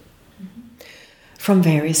downloaded from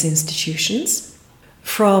various institutions,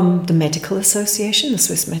 from the Medical Association, the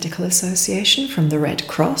Swiss Medical Association, from the Red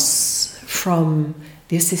Cross, from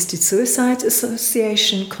the Assisted Suicide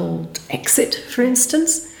Association called Exit, for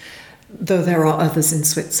instance, though there are others in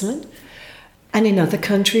Switzerland. And in other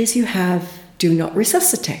countries you have Do Not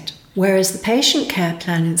Resuscitate, whereas the patient care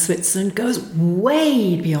plan in Switzerland goes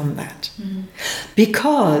way beyond that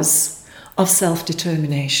because of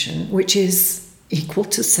self-determination, which is equal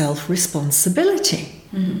to self-responsibility.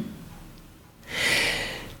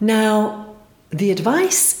 Now, the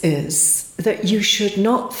advice is that you should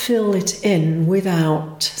not fill it in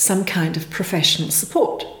without some kind of professional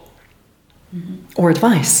support or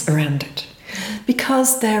advice around it.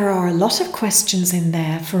 Because there are a lot of questions in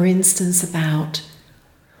there, for instance, about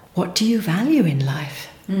what do you value in life?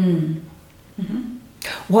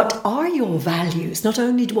 What are your values? Not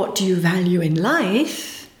only what do you value in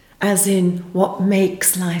life, as in what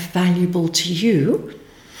makes life valuable to you,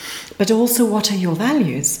 but also what are your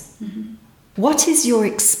values? What is your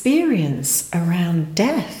experience around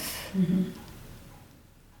death?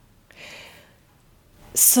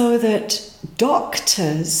 So that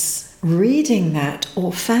doctors reading that,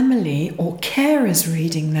 or family or carers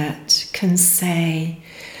reading that, can say,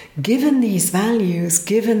 given these values,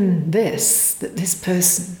 given this, that this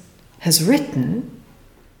person has written,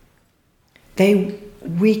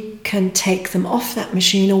 we can take them off that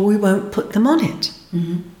machine or we won't put them on it.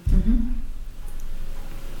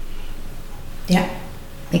 Yeah,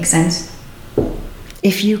 makes sense.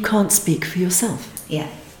 If you can't speak for yourself. Yeah.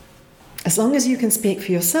 As long as you can speak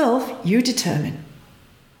for yourself, you determine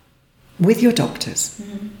with your doctors.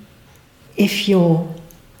 If you're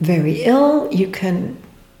very ill, you can,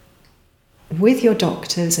 with your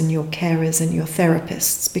doctors and your carers and your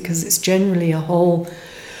therapists, because it's generally a whole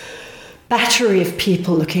battery of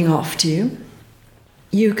people looking after you,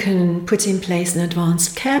 you can put in place an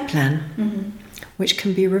advanced care plan, which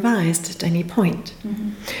can be revised at any point.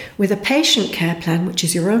 With a patient care plan, which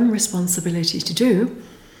is your own responsibility to do,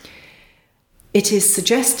 it is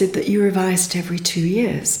suggested that you revise it every 2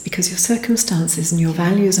 years because your circumstances and your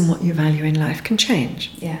values and what you value in life can change.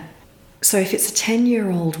 Yeah. So if it's a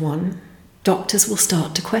 10-year-old one, doctors will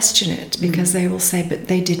start to question it because they will say, but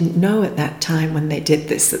they didn't know at that time when they did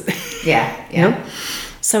this. Yeah. You know?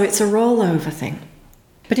 So it's a rollover thing.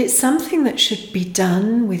 But it's something that should be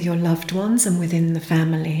done with your loved ones and within the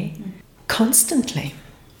family constantly.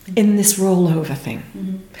 In this rollover thing.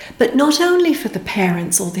 But not only for the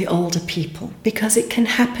parents or the older people, because it can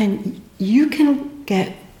happen. You can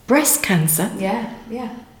get breast cancer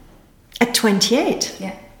at 28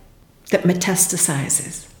 that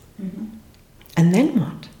metastasizes. And then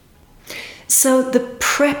what? So the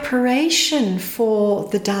preparation for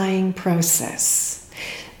the dying process,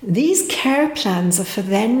 these care plans are for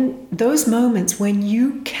then those moments when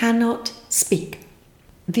you cannot speak.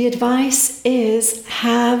 The advice is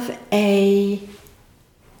have a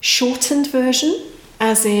shortened version,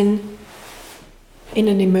 as in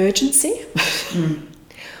an emergency,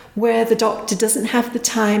 where the doctor doesn't have the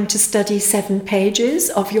time to study 7 pages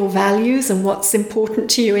of your values and what's important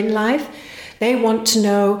to you in life. They want to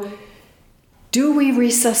know, do we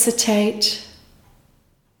resuscitate,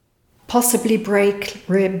 possibly break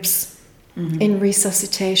ribs in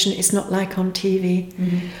resuscitation? It's not like on TV.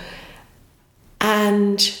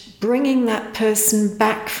 And bringing that person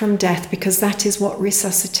back from death, because that is what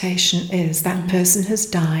resuscitation is. That person has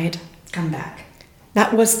died. Come back.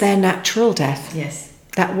 That was their natural death. Yes.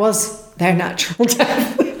 That was their natural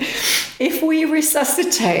death. If we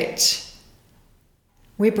resuscitate,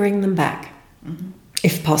 we bring them back,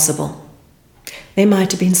 if possible. They might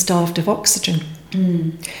have been starved of oxygen.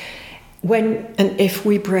 If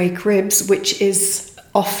we break ribs, which is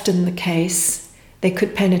often the case, They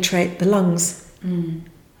could penetrate the lungs.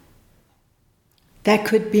 There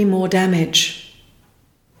could be more damage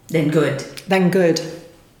than good.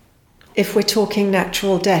 If we're talking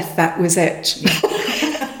natural death, that was it.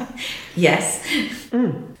 Yes.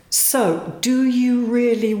 So, do you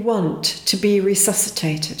really want to be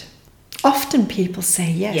resuscitated? Often people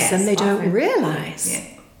say yes, and they don't realise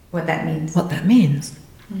what that means.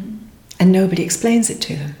 And nobody explains it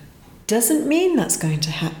to them. Doesn't mean that's going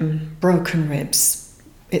to happen. Broken ribs,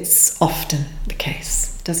 it's often the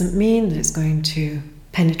case. Doesn't mean that it's going to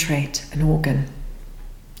penetrate an organ.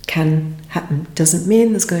 Can happen. Doesn't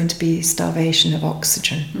mean there's going to be starvation of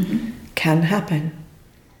oxygen. Can happen.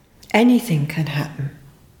 Anything can happen.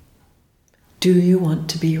 Do you want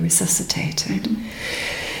to be resuscitated?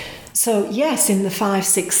 So yes, in the 5,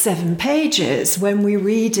 6, 7 pages, when we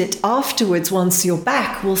read it afterwards, once you're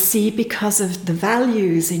back, we'll see because of the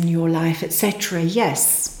values in your life, etc.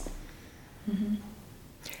 Yes.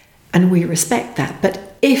 And we respect that.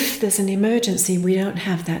 But if there's an emergency, we don't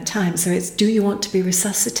have that time. So it's, do you want to be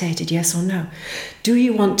resuscitated? Yes or no? Do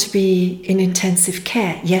you want to be in intensive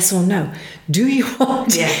care? Yes or no? Do you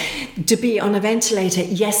want to be on a ventilator?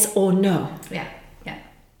 Yes or no? Yeah.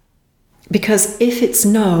 Because if it's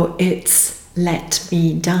no, it's let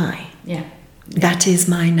me die. Yeah. That is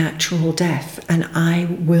my natural death, and I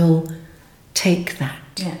will take that.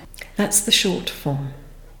 Yeah. That's the short form.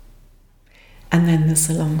 And then there's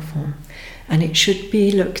the long form. And it should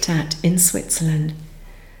be looked at in Switzerland.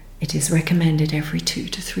 It is recommended every 2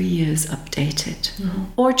 to 3 years, update it.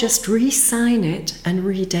 Or just re-sign it and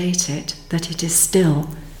redate it, that it is still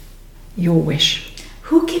your wish.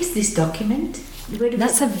 Who gives this document?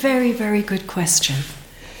 That's a very, very good question.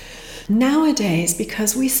 Nowadays,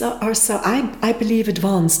 because we are so, I believe,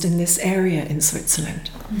 advanced in this area in Switzerland,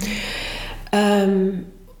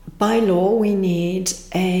 by law we need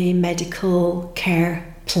a medical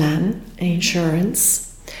care plan,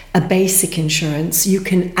 insurance, a basic insurance. You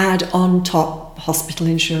can add on top hospital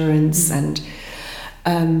insurance and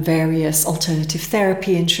various alternative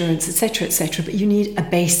therapy insurance, etc., but you need a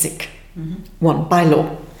basic one by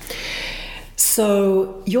law.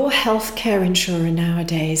 So your healthcare insurer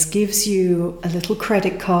nowadays gives you a little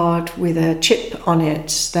credit card with a chip on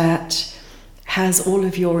it that has all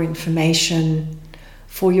of your information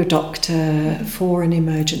for your doctor, for an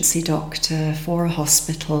emergency doctor, for a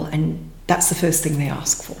hospital, and that's the first thing they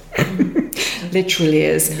ask for. Literally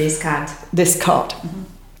is this card.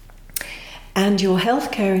 And your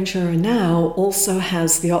healthcare insurer now also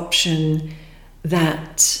has the option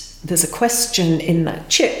that there's a question in that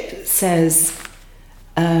chip that says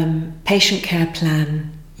patient care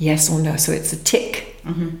plan, yes or no. So it's a tick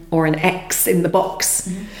or an X in the box.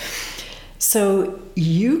 So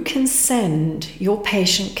you can send your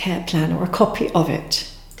patient care plan or a copy of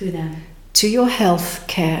it to your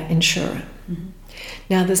healthcare insurer.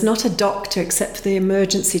 Now, there's not a doctor except for the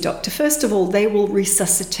emergency doctor. First of all, they will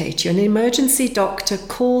resuscitate you. An emergency doctor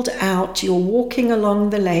called out, you're walking along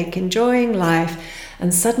the lake, enjoying life,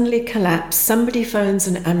 and suddenly collapse. Somebody phones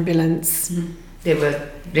an ambulance. They will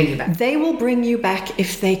bring you back. They will bring you back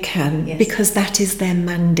if they can, because that is their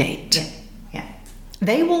mandate. Yeah.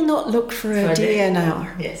 They will not look for a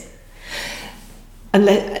DNR. Yes.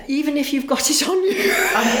 Unless, even if you've got it on you.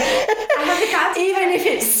 I have the card. Even if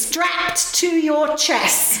it's strapped to your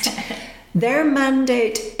chest. Their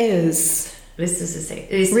mandate is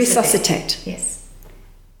resuscitate. Yes.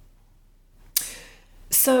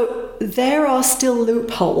 So there are still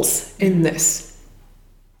loopholes in this.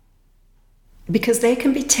 Because they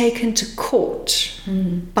can be taken to court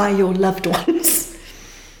by your loved ones.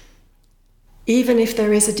 Even if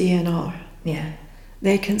there is a DNR. Yeah.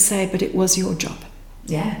 They can say, but it was your job.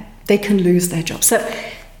 Yeah. They can lose their job. So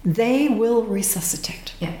they will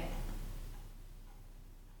resuscitate. Yeah.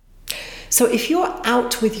 So if you're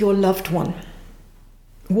out with your loved one,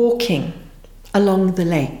 walking along the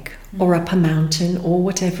lake or up a mountain or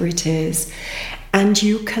whatever it is, and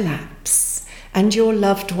you collapse, and your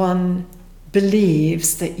loved one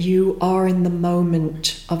believes that you are in the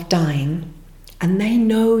moment of dying, and they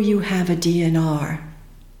know you have a DNR,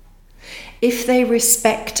 if they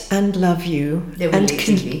respect and love you and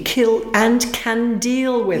can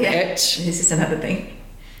deal with it, this is another thing.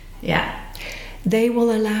 Yeah. They will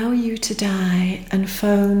allow you to die and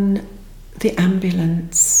phone the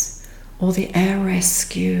ambulance or the air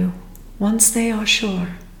rescue once they are sure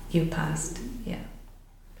you passed. Yeah.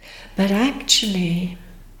 But actually,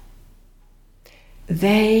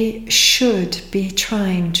 they should be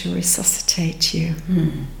trying to resuscitate you.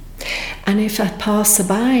 And if a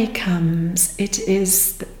passerby comes, it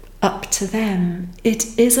is up to them.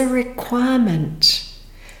 It is a requirement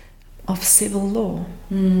of civil law.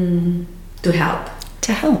 To help.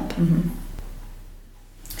 To help.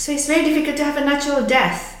 So it's very difficult to have a natural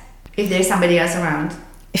death if there's somebody else around.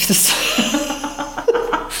 If the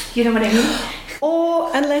You know what I mean? Or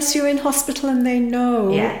unless you're in hospital and they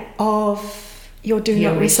know of your do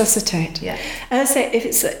not resuscitate. Yeah. And I say,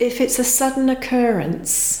 if it's a sudden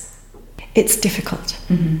occurrence, it's difficult.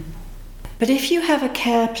 But if you have a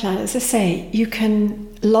care plan, as I say, you can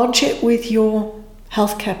lodge it with your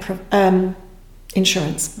healthcare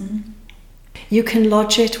insurance. You can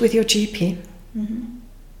lodge it with your GP.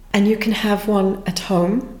 And you can have one at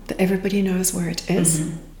home that everybody knows where it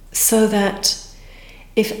is. So that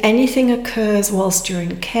if anything occurs whilst you're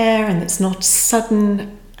in care and it's not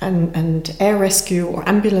sudden and air rescue or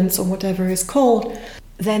ambulance or whatever it's called,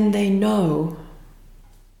 then they know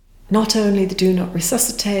not only the do not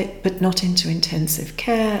resuscitate, but not into intensive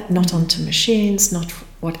care, not onto machines, not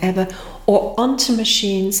whatever, or onto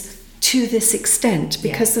machines to this extent,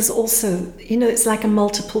 because there's also, it's like a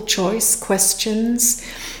multiple choice questions.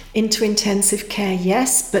 Into intensive care,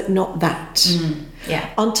 yes, but not that.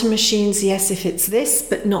 Onto machines, yes, if it's this,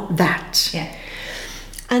 but not that.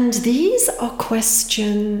 And these are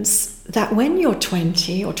questions that when you're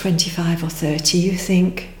 20 or 25 or 30, you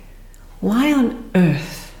think, why on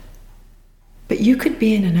earth? But you could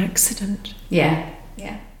be in an accident.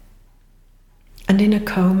 And in a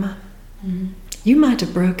coma. You might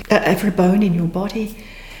have broken every bone in your body.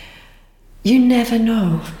 You never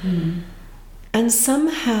know. And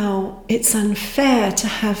somehow it's unfair to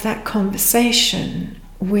have that conversation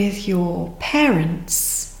with your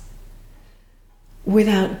parents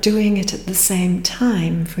without doing it at the same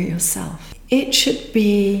time for yourself. It should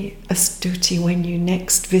be a stuti when you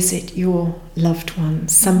next visit your loved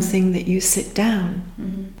ones, something that you sit down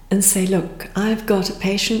and say, look, I've got a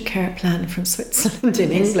patient care plan from Switzerland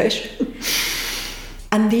in English.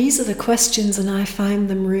 And these are the questions, and I find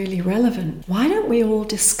them really relevant. Why don't we all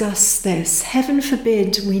discuss this? Heaven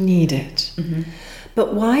forbid we need it.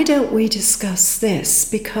 But why don't we discuss this?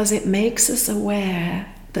 Because it makes us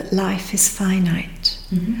aware that life is finite.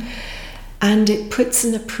 And it puts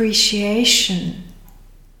an appreciation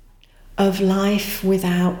of life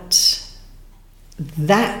without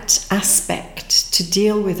that aspect to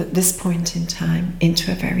deal with at this point in time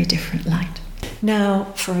into a very different light. Now,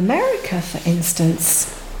 for America, for instance,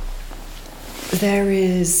 there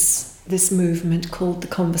is this movement called the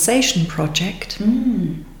Conversation Project,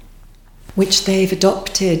 which they've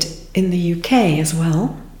adopted in the UK as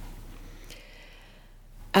well.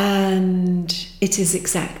 And it is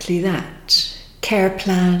exactly that. Care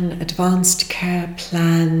plan, advanced care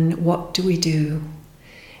plan, what do we do?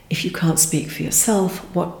 If you can't speak for yourself,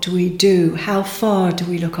 what do we do? How far do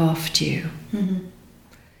we look after you?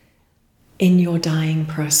 In your dying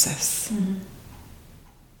process.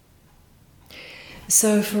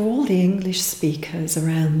 So for all the English speakers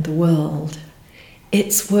around the world,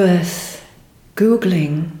 it's worth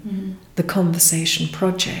Googling the Conversation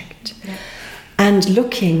Project and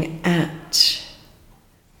looking at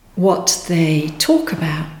what they talk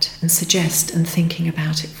about and suggest and thinking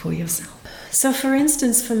about it for yourself. So for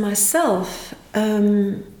instance, for myself,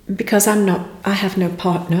 because I have no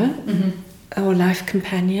partner or life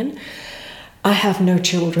companion, I have no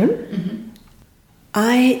children.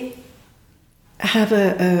 I have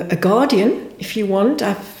a guardian, if you want.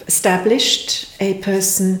 I've established a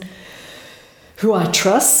person who I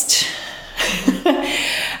trust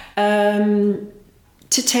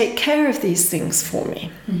to take care of these things for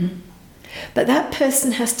me. But that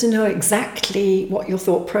person has to know exactly what your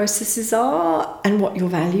thought processes are and what your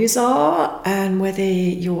values are, and whether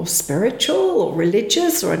you're spiritual or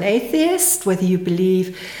religious or an atheist, whether you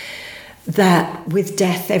believe that with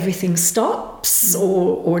death everything stops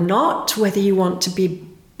or not, whether you want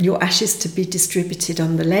your ashes to be distributed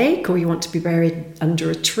on the lake, or you want to be buried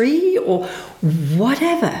under a tree, or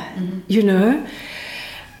whatever,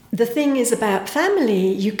 The thing is about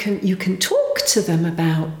family, you can talk to them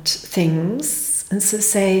about things, and so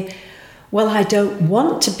say, well, I don't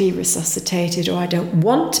want to be resuscitated, or I don't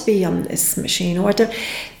want to be on this machine, or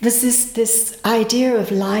there's this idea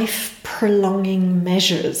of life prolonging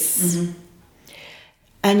measures.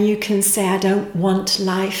 And you can say, I don't want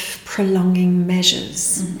life prolonging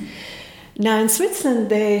measures. Now in Switzerland,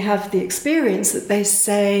 they have the experience that they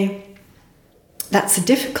say that's a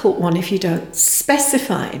difficult one if you don't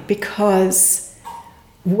specify, because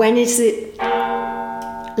when is it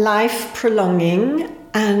life prolonging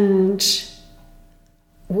and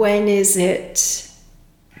when is it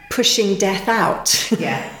pushing death out?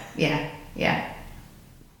 Yeah.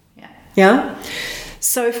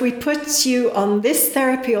 So if we put you on this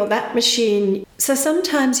therapy or that machine, so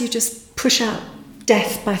sometimes you just push out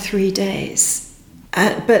death by 3 days.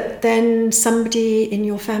 But then somebody in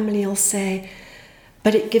your family will say,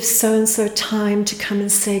 but it gives so-and-so time to come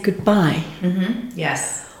and say goodbye.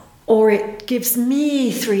 Yes. Or it gives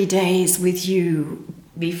me 3 days with you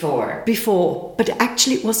Before. But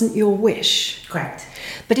actually it wasn't your wish. Correct.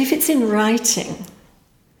 But if it's in writing,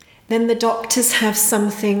 then the doctors have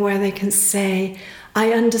something where they can say,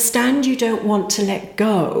 I understand you don't want to let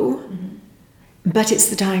go, but it's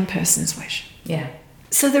the dying person's wish. Yeah.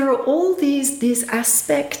 So there are all these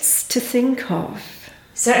aspects to think of.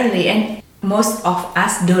 Certainly, and most of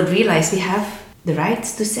us don't realize we have the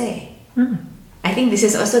rights to say. I think this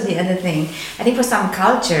is also the other thing. I think for some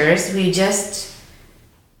cultures, we just,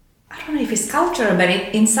 I don't know if it's cultural, but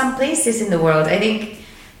in some places in the world, I think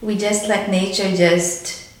we just let nature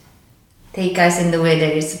just take us in the way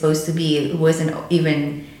that it's supposed to be. It wasn't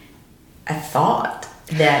even a thought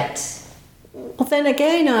that... Well, then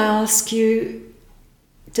again, I ask you,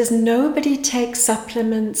 does nobody take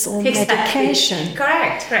supplements or medication?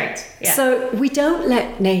 Correct. Yeah. So we don't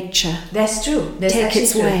let nature That's true. That's take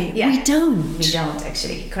its true. way. Yeah. We don't. We don't,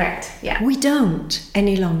 actually. Correct. Yeah. We don't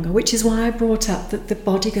any longer, which is why I brought up that the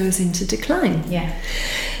body goes into decline. Yeah.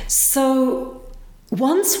 So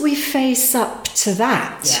once we face up to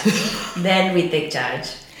that, then we take charge.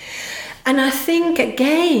 And I think,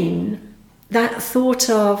 again, that thought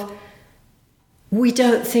of we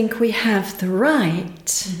don't think we have the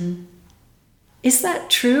right, is that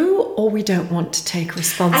true, or we don't want to take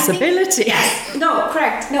responsibility? Yes. No,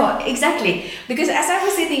 correct. No, exactly. Because as I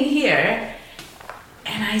was sitting here,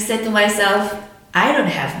 and I said to myself, I don't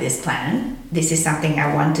have this plan. This is something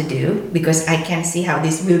I want to do because I can see how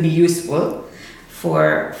this will be useful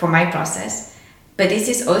for my process. But this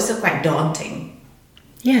is also quite daunting.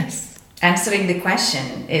 Yes. Answering the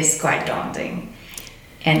question is quite daunting.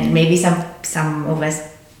 And maybe some of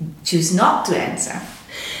us choose not to answer.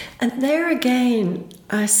 And there again,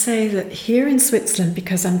 I say that here in Switzerland,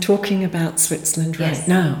 because I'm talking about Switzerland right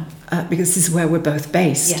now, because this is where we're both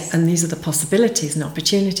based, and these are the possibilities and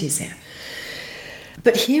opportunities here.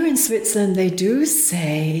 But here in Switzerland, they do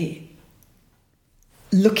say,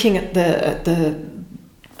 looking at the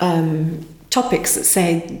topics that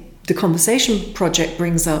say the Conversation Project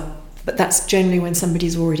brings up, but that's generally when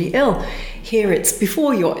somebody's already ill. Here it's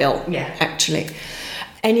before you're ill, actually.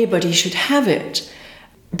 Anybody should have it.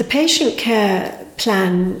 The patient care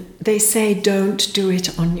plan, they say don't do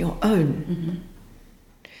it on your own.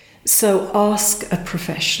 So ask a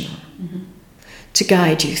professional to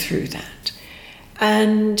guide you through that.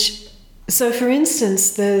 And so, for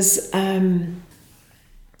instance, there's an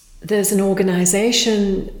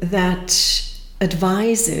organization that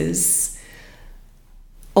advises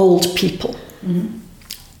old people.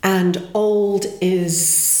 And old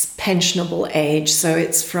is pensionable age, so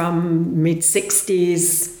it's from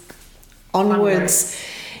mid-60s onwards.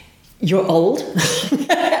 You're old.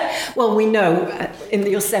 Well, we know in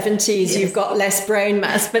your 70s you've got less brain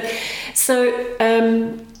mass, but so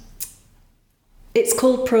it's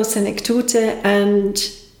called Pro Senectute, and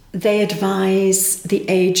they advise the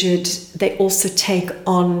aged. They also take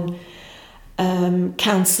on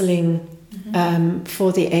counselling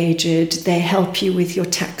for the aged. They help you with your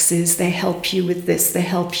taxes. They help you with this. They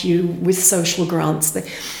help you with social grants.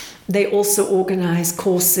 They also organise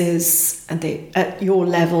courses, and at your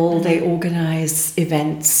level they organise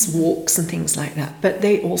events, walks and things like that. But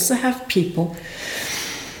they also have people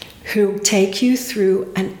who take you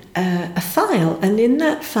through a file, and in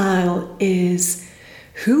that file is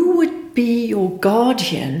who would be your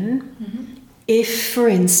guardian if, for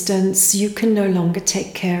instance, you can no longer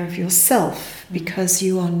take care of yourself because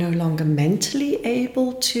you are no longer mentally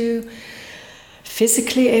able to,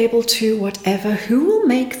 physically able to, whatever. Who will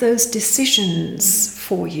make those decisions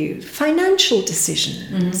for you? Financial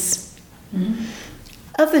decisions,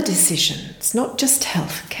 other decisions, not just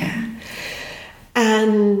healthcare.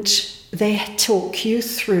 And they talk you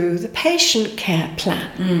through the patient care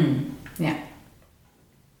plan.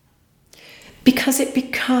 Because it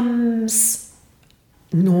becomes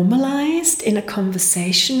normalized in a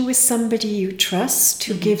conversation with somebody you trust,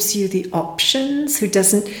 who gives you the options, who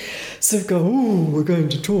doesn't sort of go, oh, we're going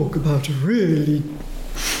to talk about a really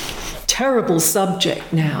terrible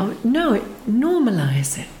subject now. No,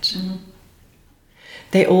 normalize it.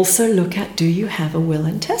 They also look at, do you have a will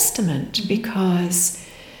and testament? Because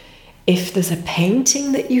if there's a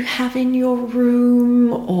painting that you have in your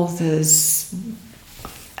room, or there's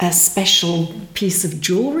a special piece of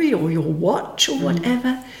jewelry or your watch or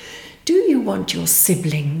whatever, do you want your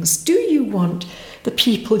siblings? Do you want the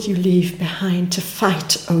people you leave behind to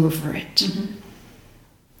fight over it? Mm-hmm.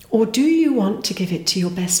 Or do you want to give it to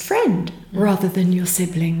your best friend rather than your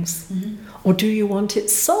siblings? Mm-hmm. Or do you want it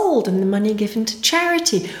sold and the money given to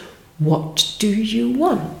charity? What do you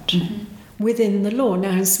want? Mm-hmm. Within the law.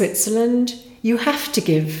 Now in Switzerland, you have to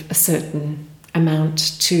give a certain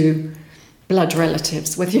amount to blood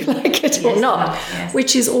relatives, whether you like it or not,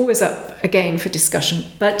 which is always up again for discussion,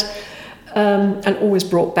 but and always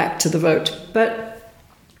brought back to the vote. But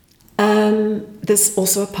there's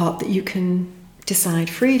also a part that you can decide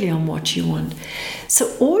freely on what you want.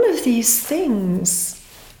 So all of these things,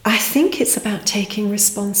 I think it's about taking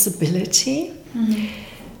responsibility. Mm-hmm.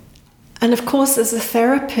 And of course, as a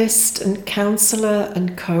therapist and counsellor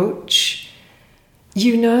and coach,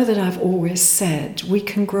 you know that I've always said we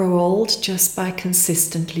can grow old just by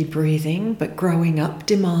consistently breathing, but growing up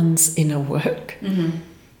demands inner work. Mm-hmm.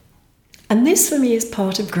 And this for me is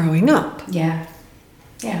part of growing up. Yeah.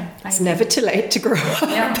 It's never too late to grow up.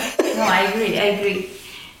 Yeah. No, I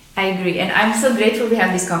agree. And I'm so grateful we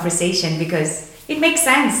have this conversation because it makes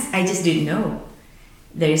sense. I just didn't know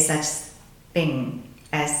there is such thing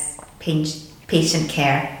as patient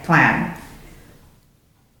care plan.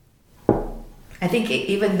 I think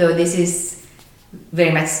even though this is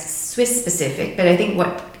very much Swiss specific, but I think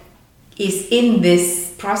what is in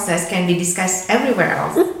this process can be discussed everywhere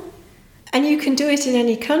else. And you can do it in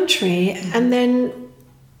any country, mm-hmm. and then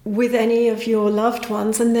with any of your loved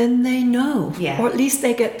ones, and then they know, or at least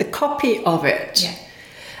they get the copy of it. Yeah.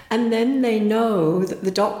 And then they know that the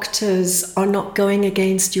doctors are not going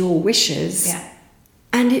against your wishes. Yeah.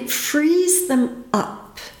 And it frees them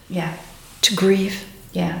up to grieve.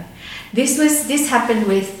 Yeah. This happened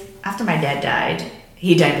after my dad died.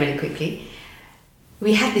 He died really quickly.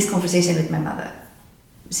 We had this conversation with my mother,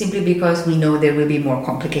 simply because we know there will be more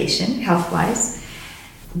complication health-wise.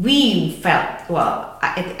 We felt,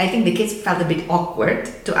 I think the kids felt a bit awkward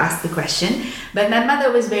to ask the question, but my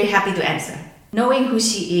mother was very happy to answer. Knowing who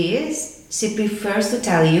she is, she prefers to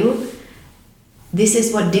tell you, this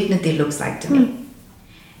is what dignity looks like to me.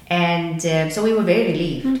 And so we were very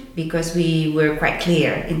relieved because we were quite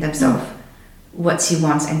clear in terms of what she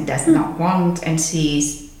wants and does not want. And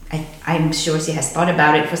I'm sure she has thought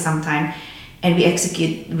about it for some time, and we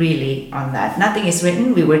execute really on that. Nothing is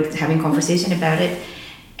written. We were having conversation about it,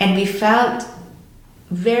 and we felt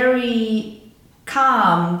very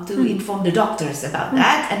calm to inform the doctors about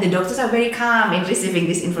that. And the doctors are very calm in receiving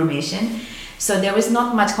this information. So there was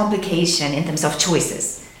not much complication in terms of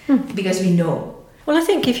choices because we know. Well, I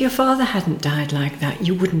think if your father hadn't died like that,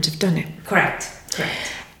 you wouldn't have done it. Correct.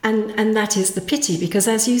 And that is the pity, because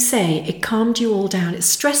as you say, it calmed you all down. It's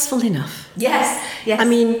stressful enough. Yes. I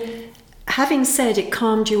mean, having said it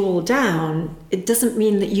calmed you all down, it doesn't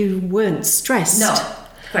mean that you weren't stressed. No,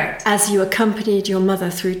 correct. As you accompanied your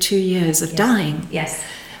mother through 2 years of dying. Yes.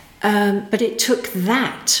 But it took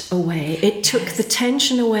that away. It took the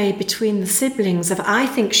tension away between the siblings of, I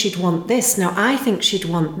think she'd want this, now I think she'd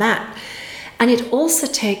want that. And it also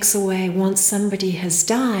takes away, once somebody has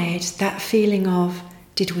died, that feeling of,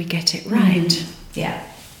 did we get it right? Yeah.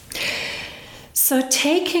 So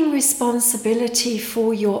taking responsibility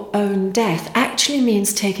for your own death actually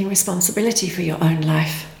means taking responsibility for your own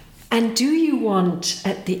life. And do you want,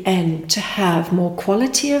 at the end, to have more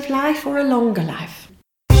quality of life or a longer life?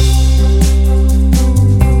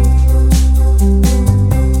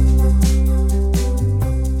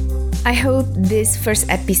 I hope this first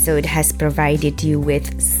episode has provided you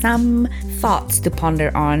with some thoughts to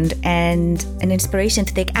ponder on and an inspiration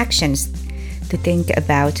to take actions to think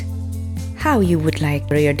about how you would like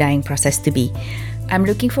your dying process to be. I'm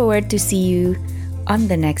looking forward to see you on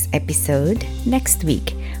the next episode next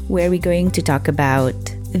week, where we're going to talk about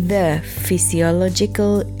the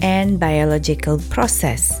physiological and biological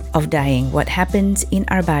process of dying, what happens in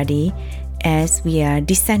our body as we are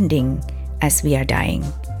descending, as we are dying.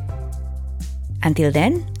 Until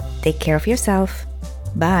then, take care of yourself.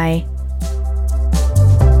 Bye.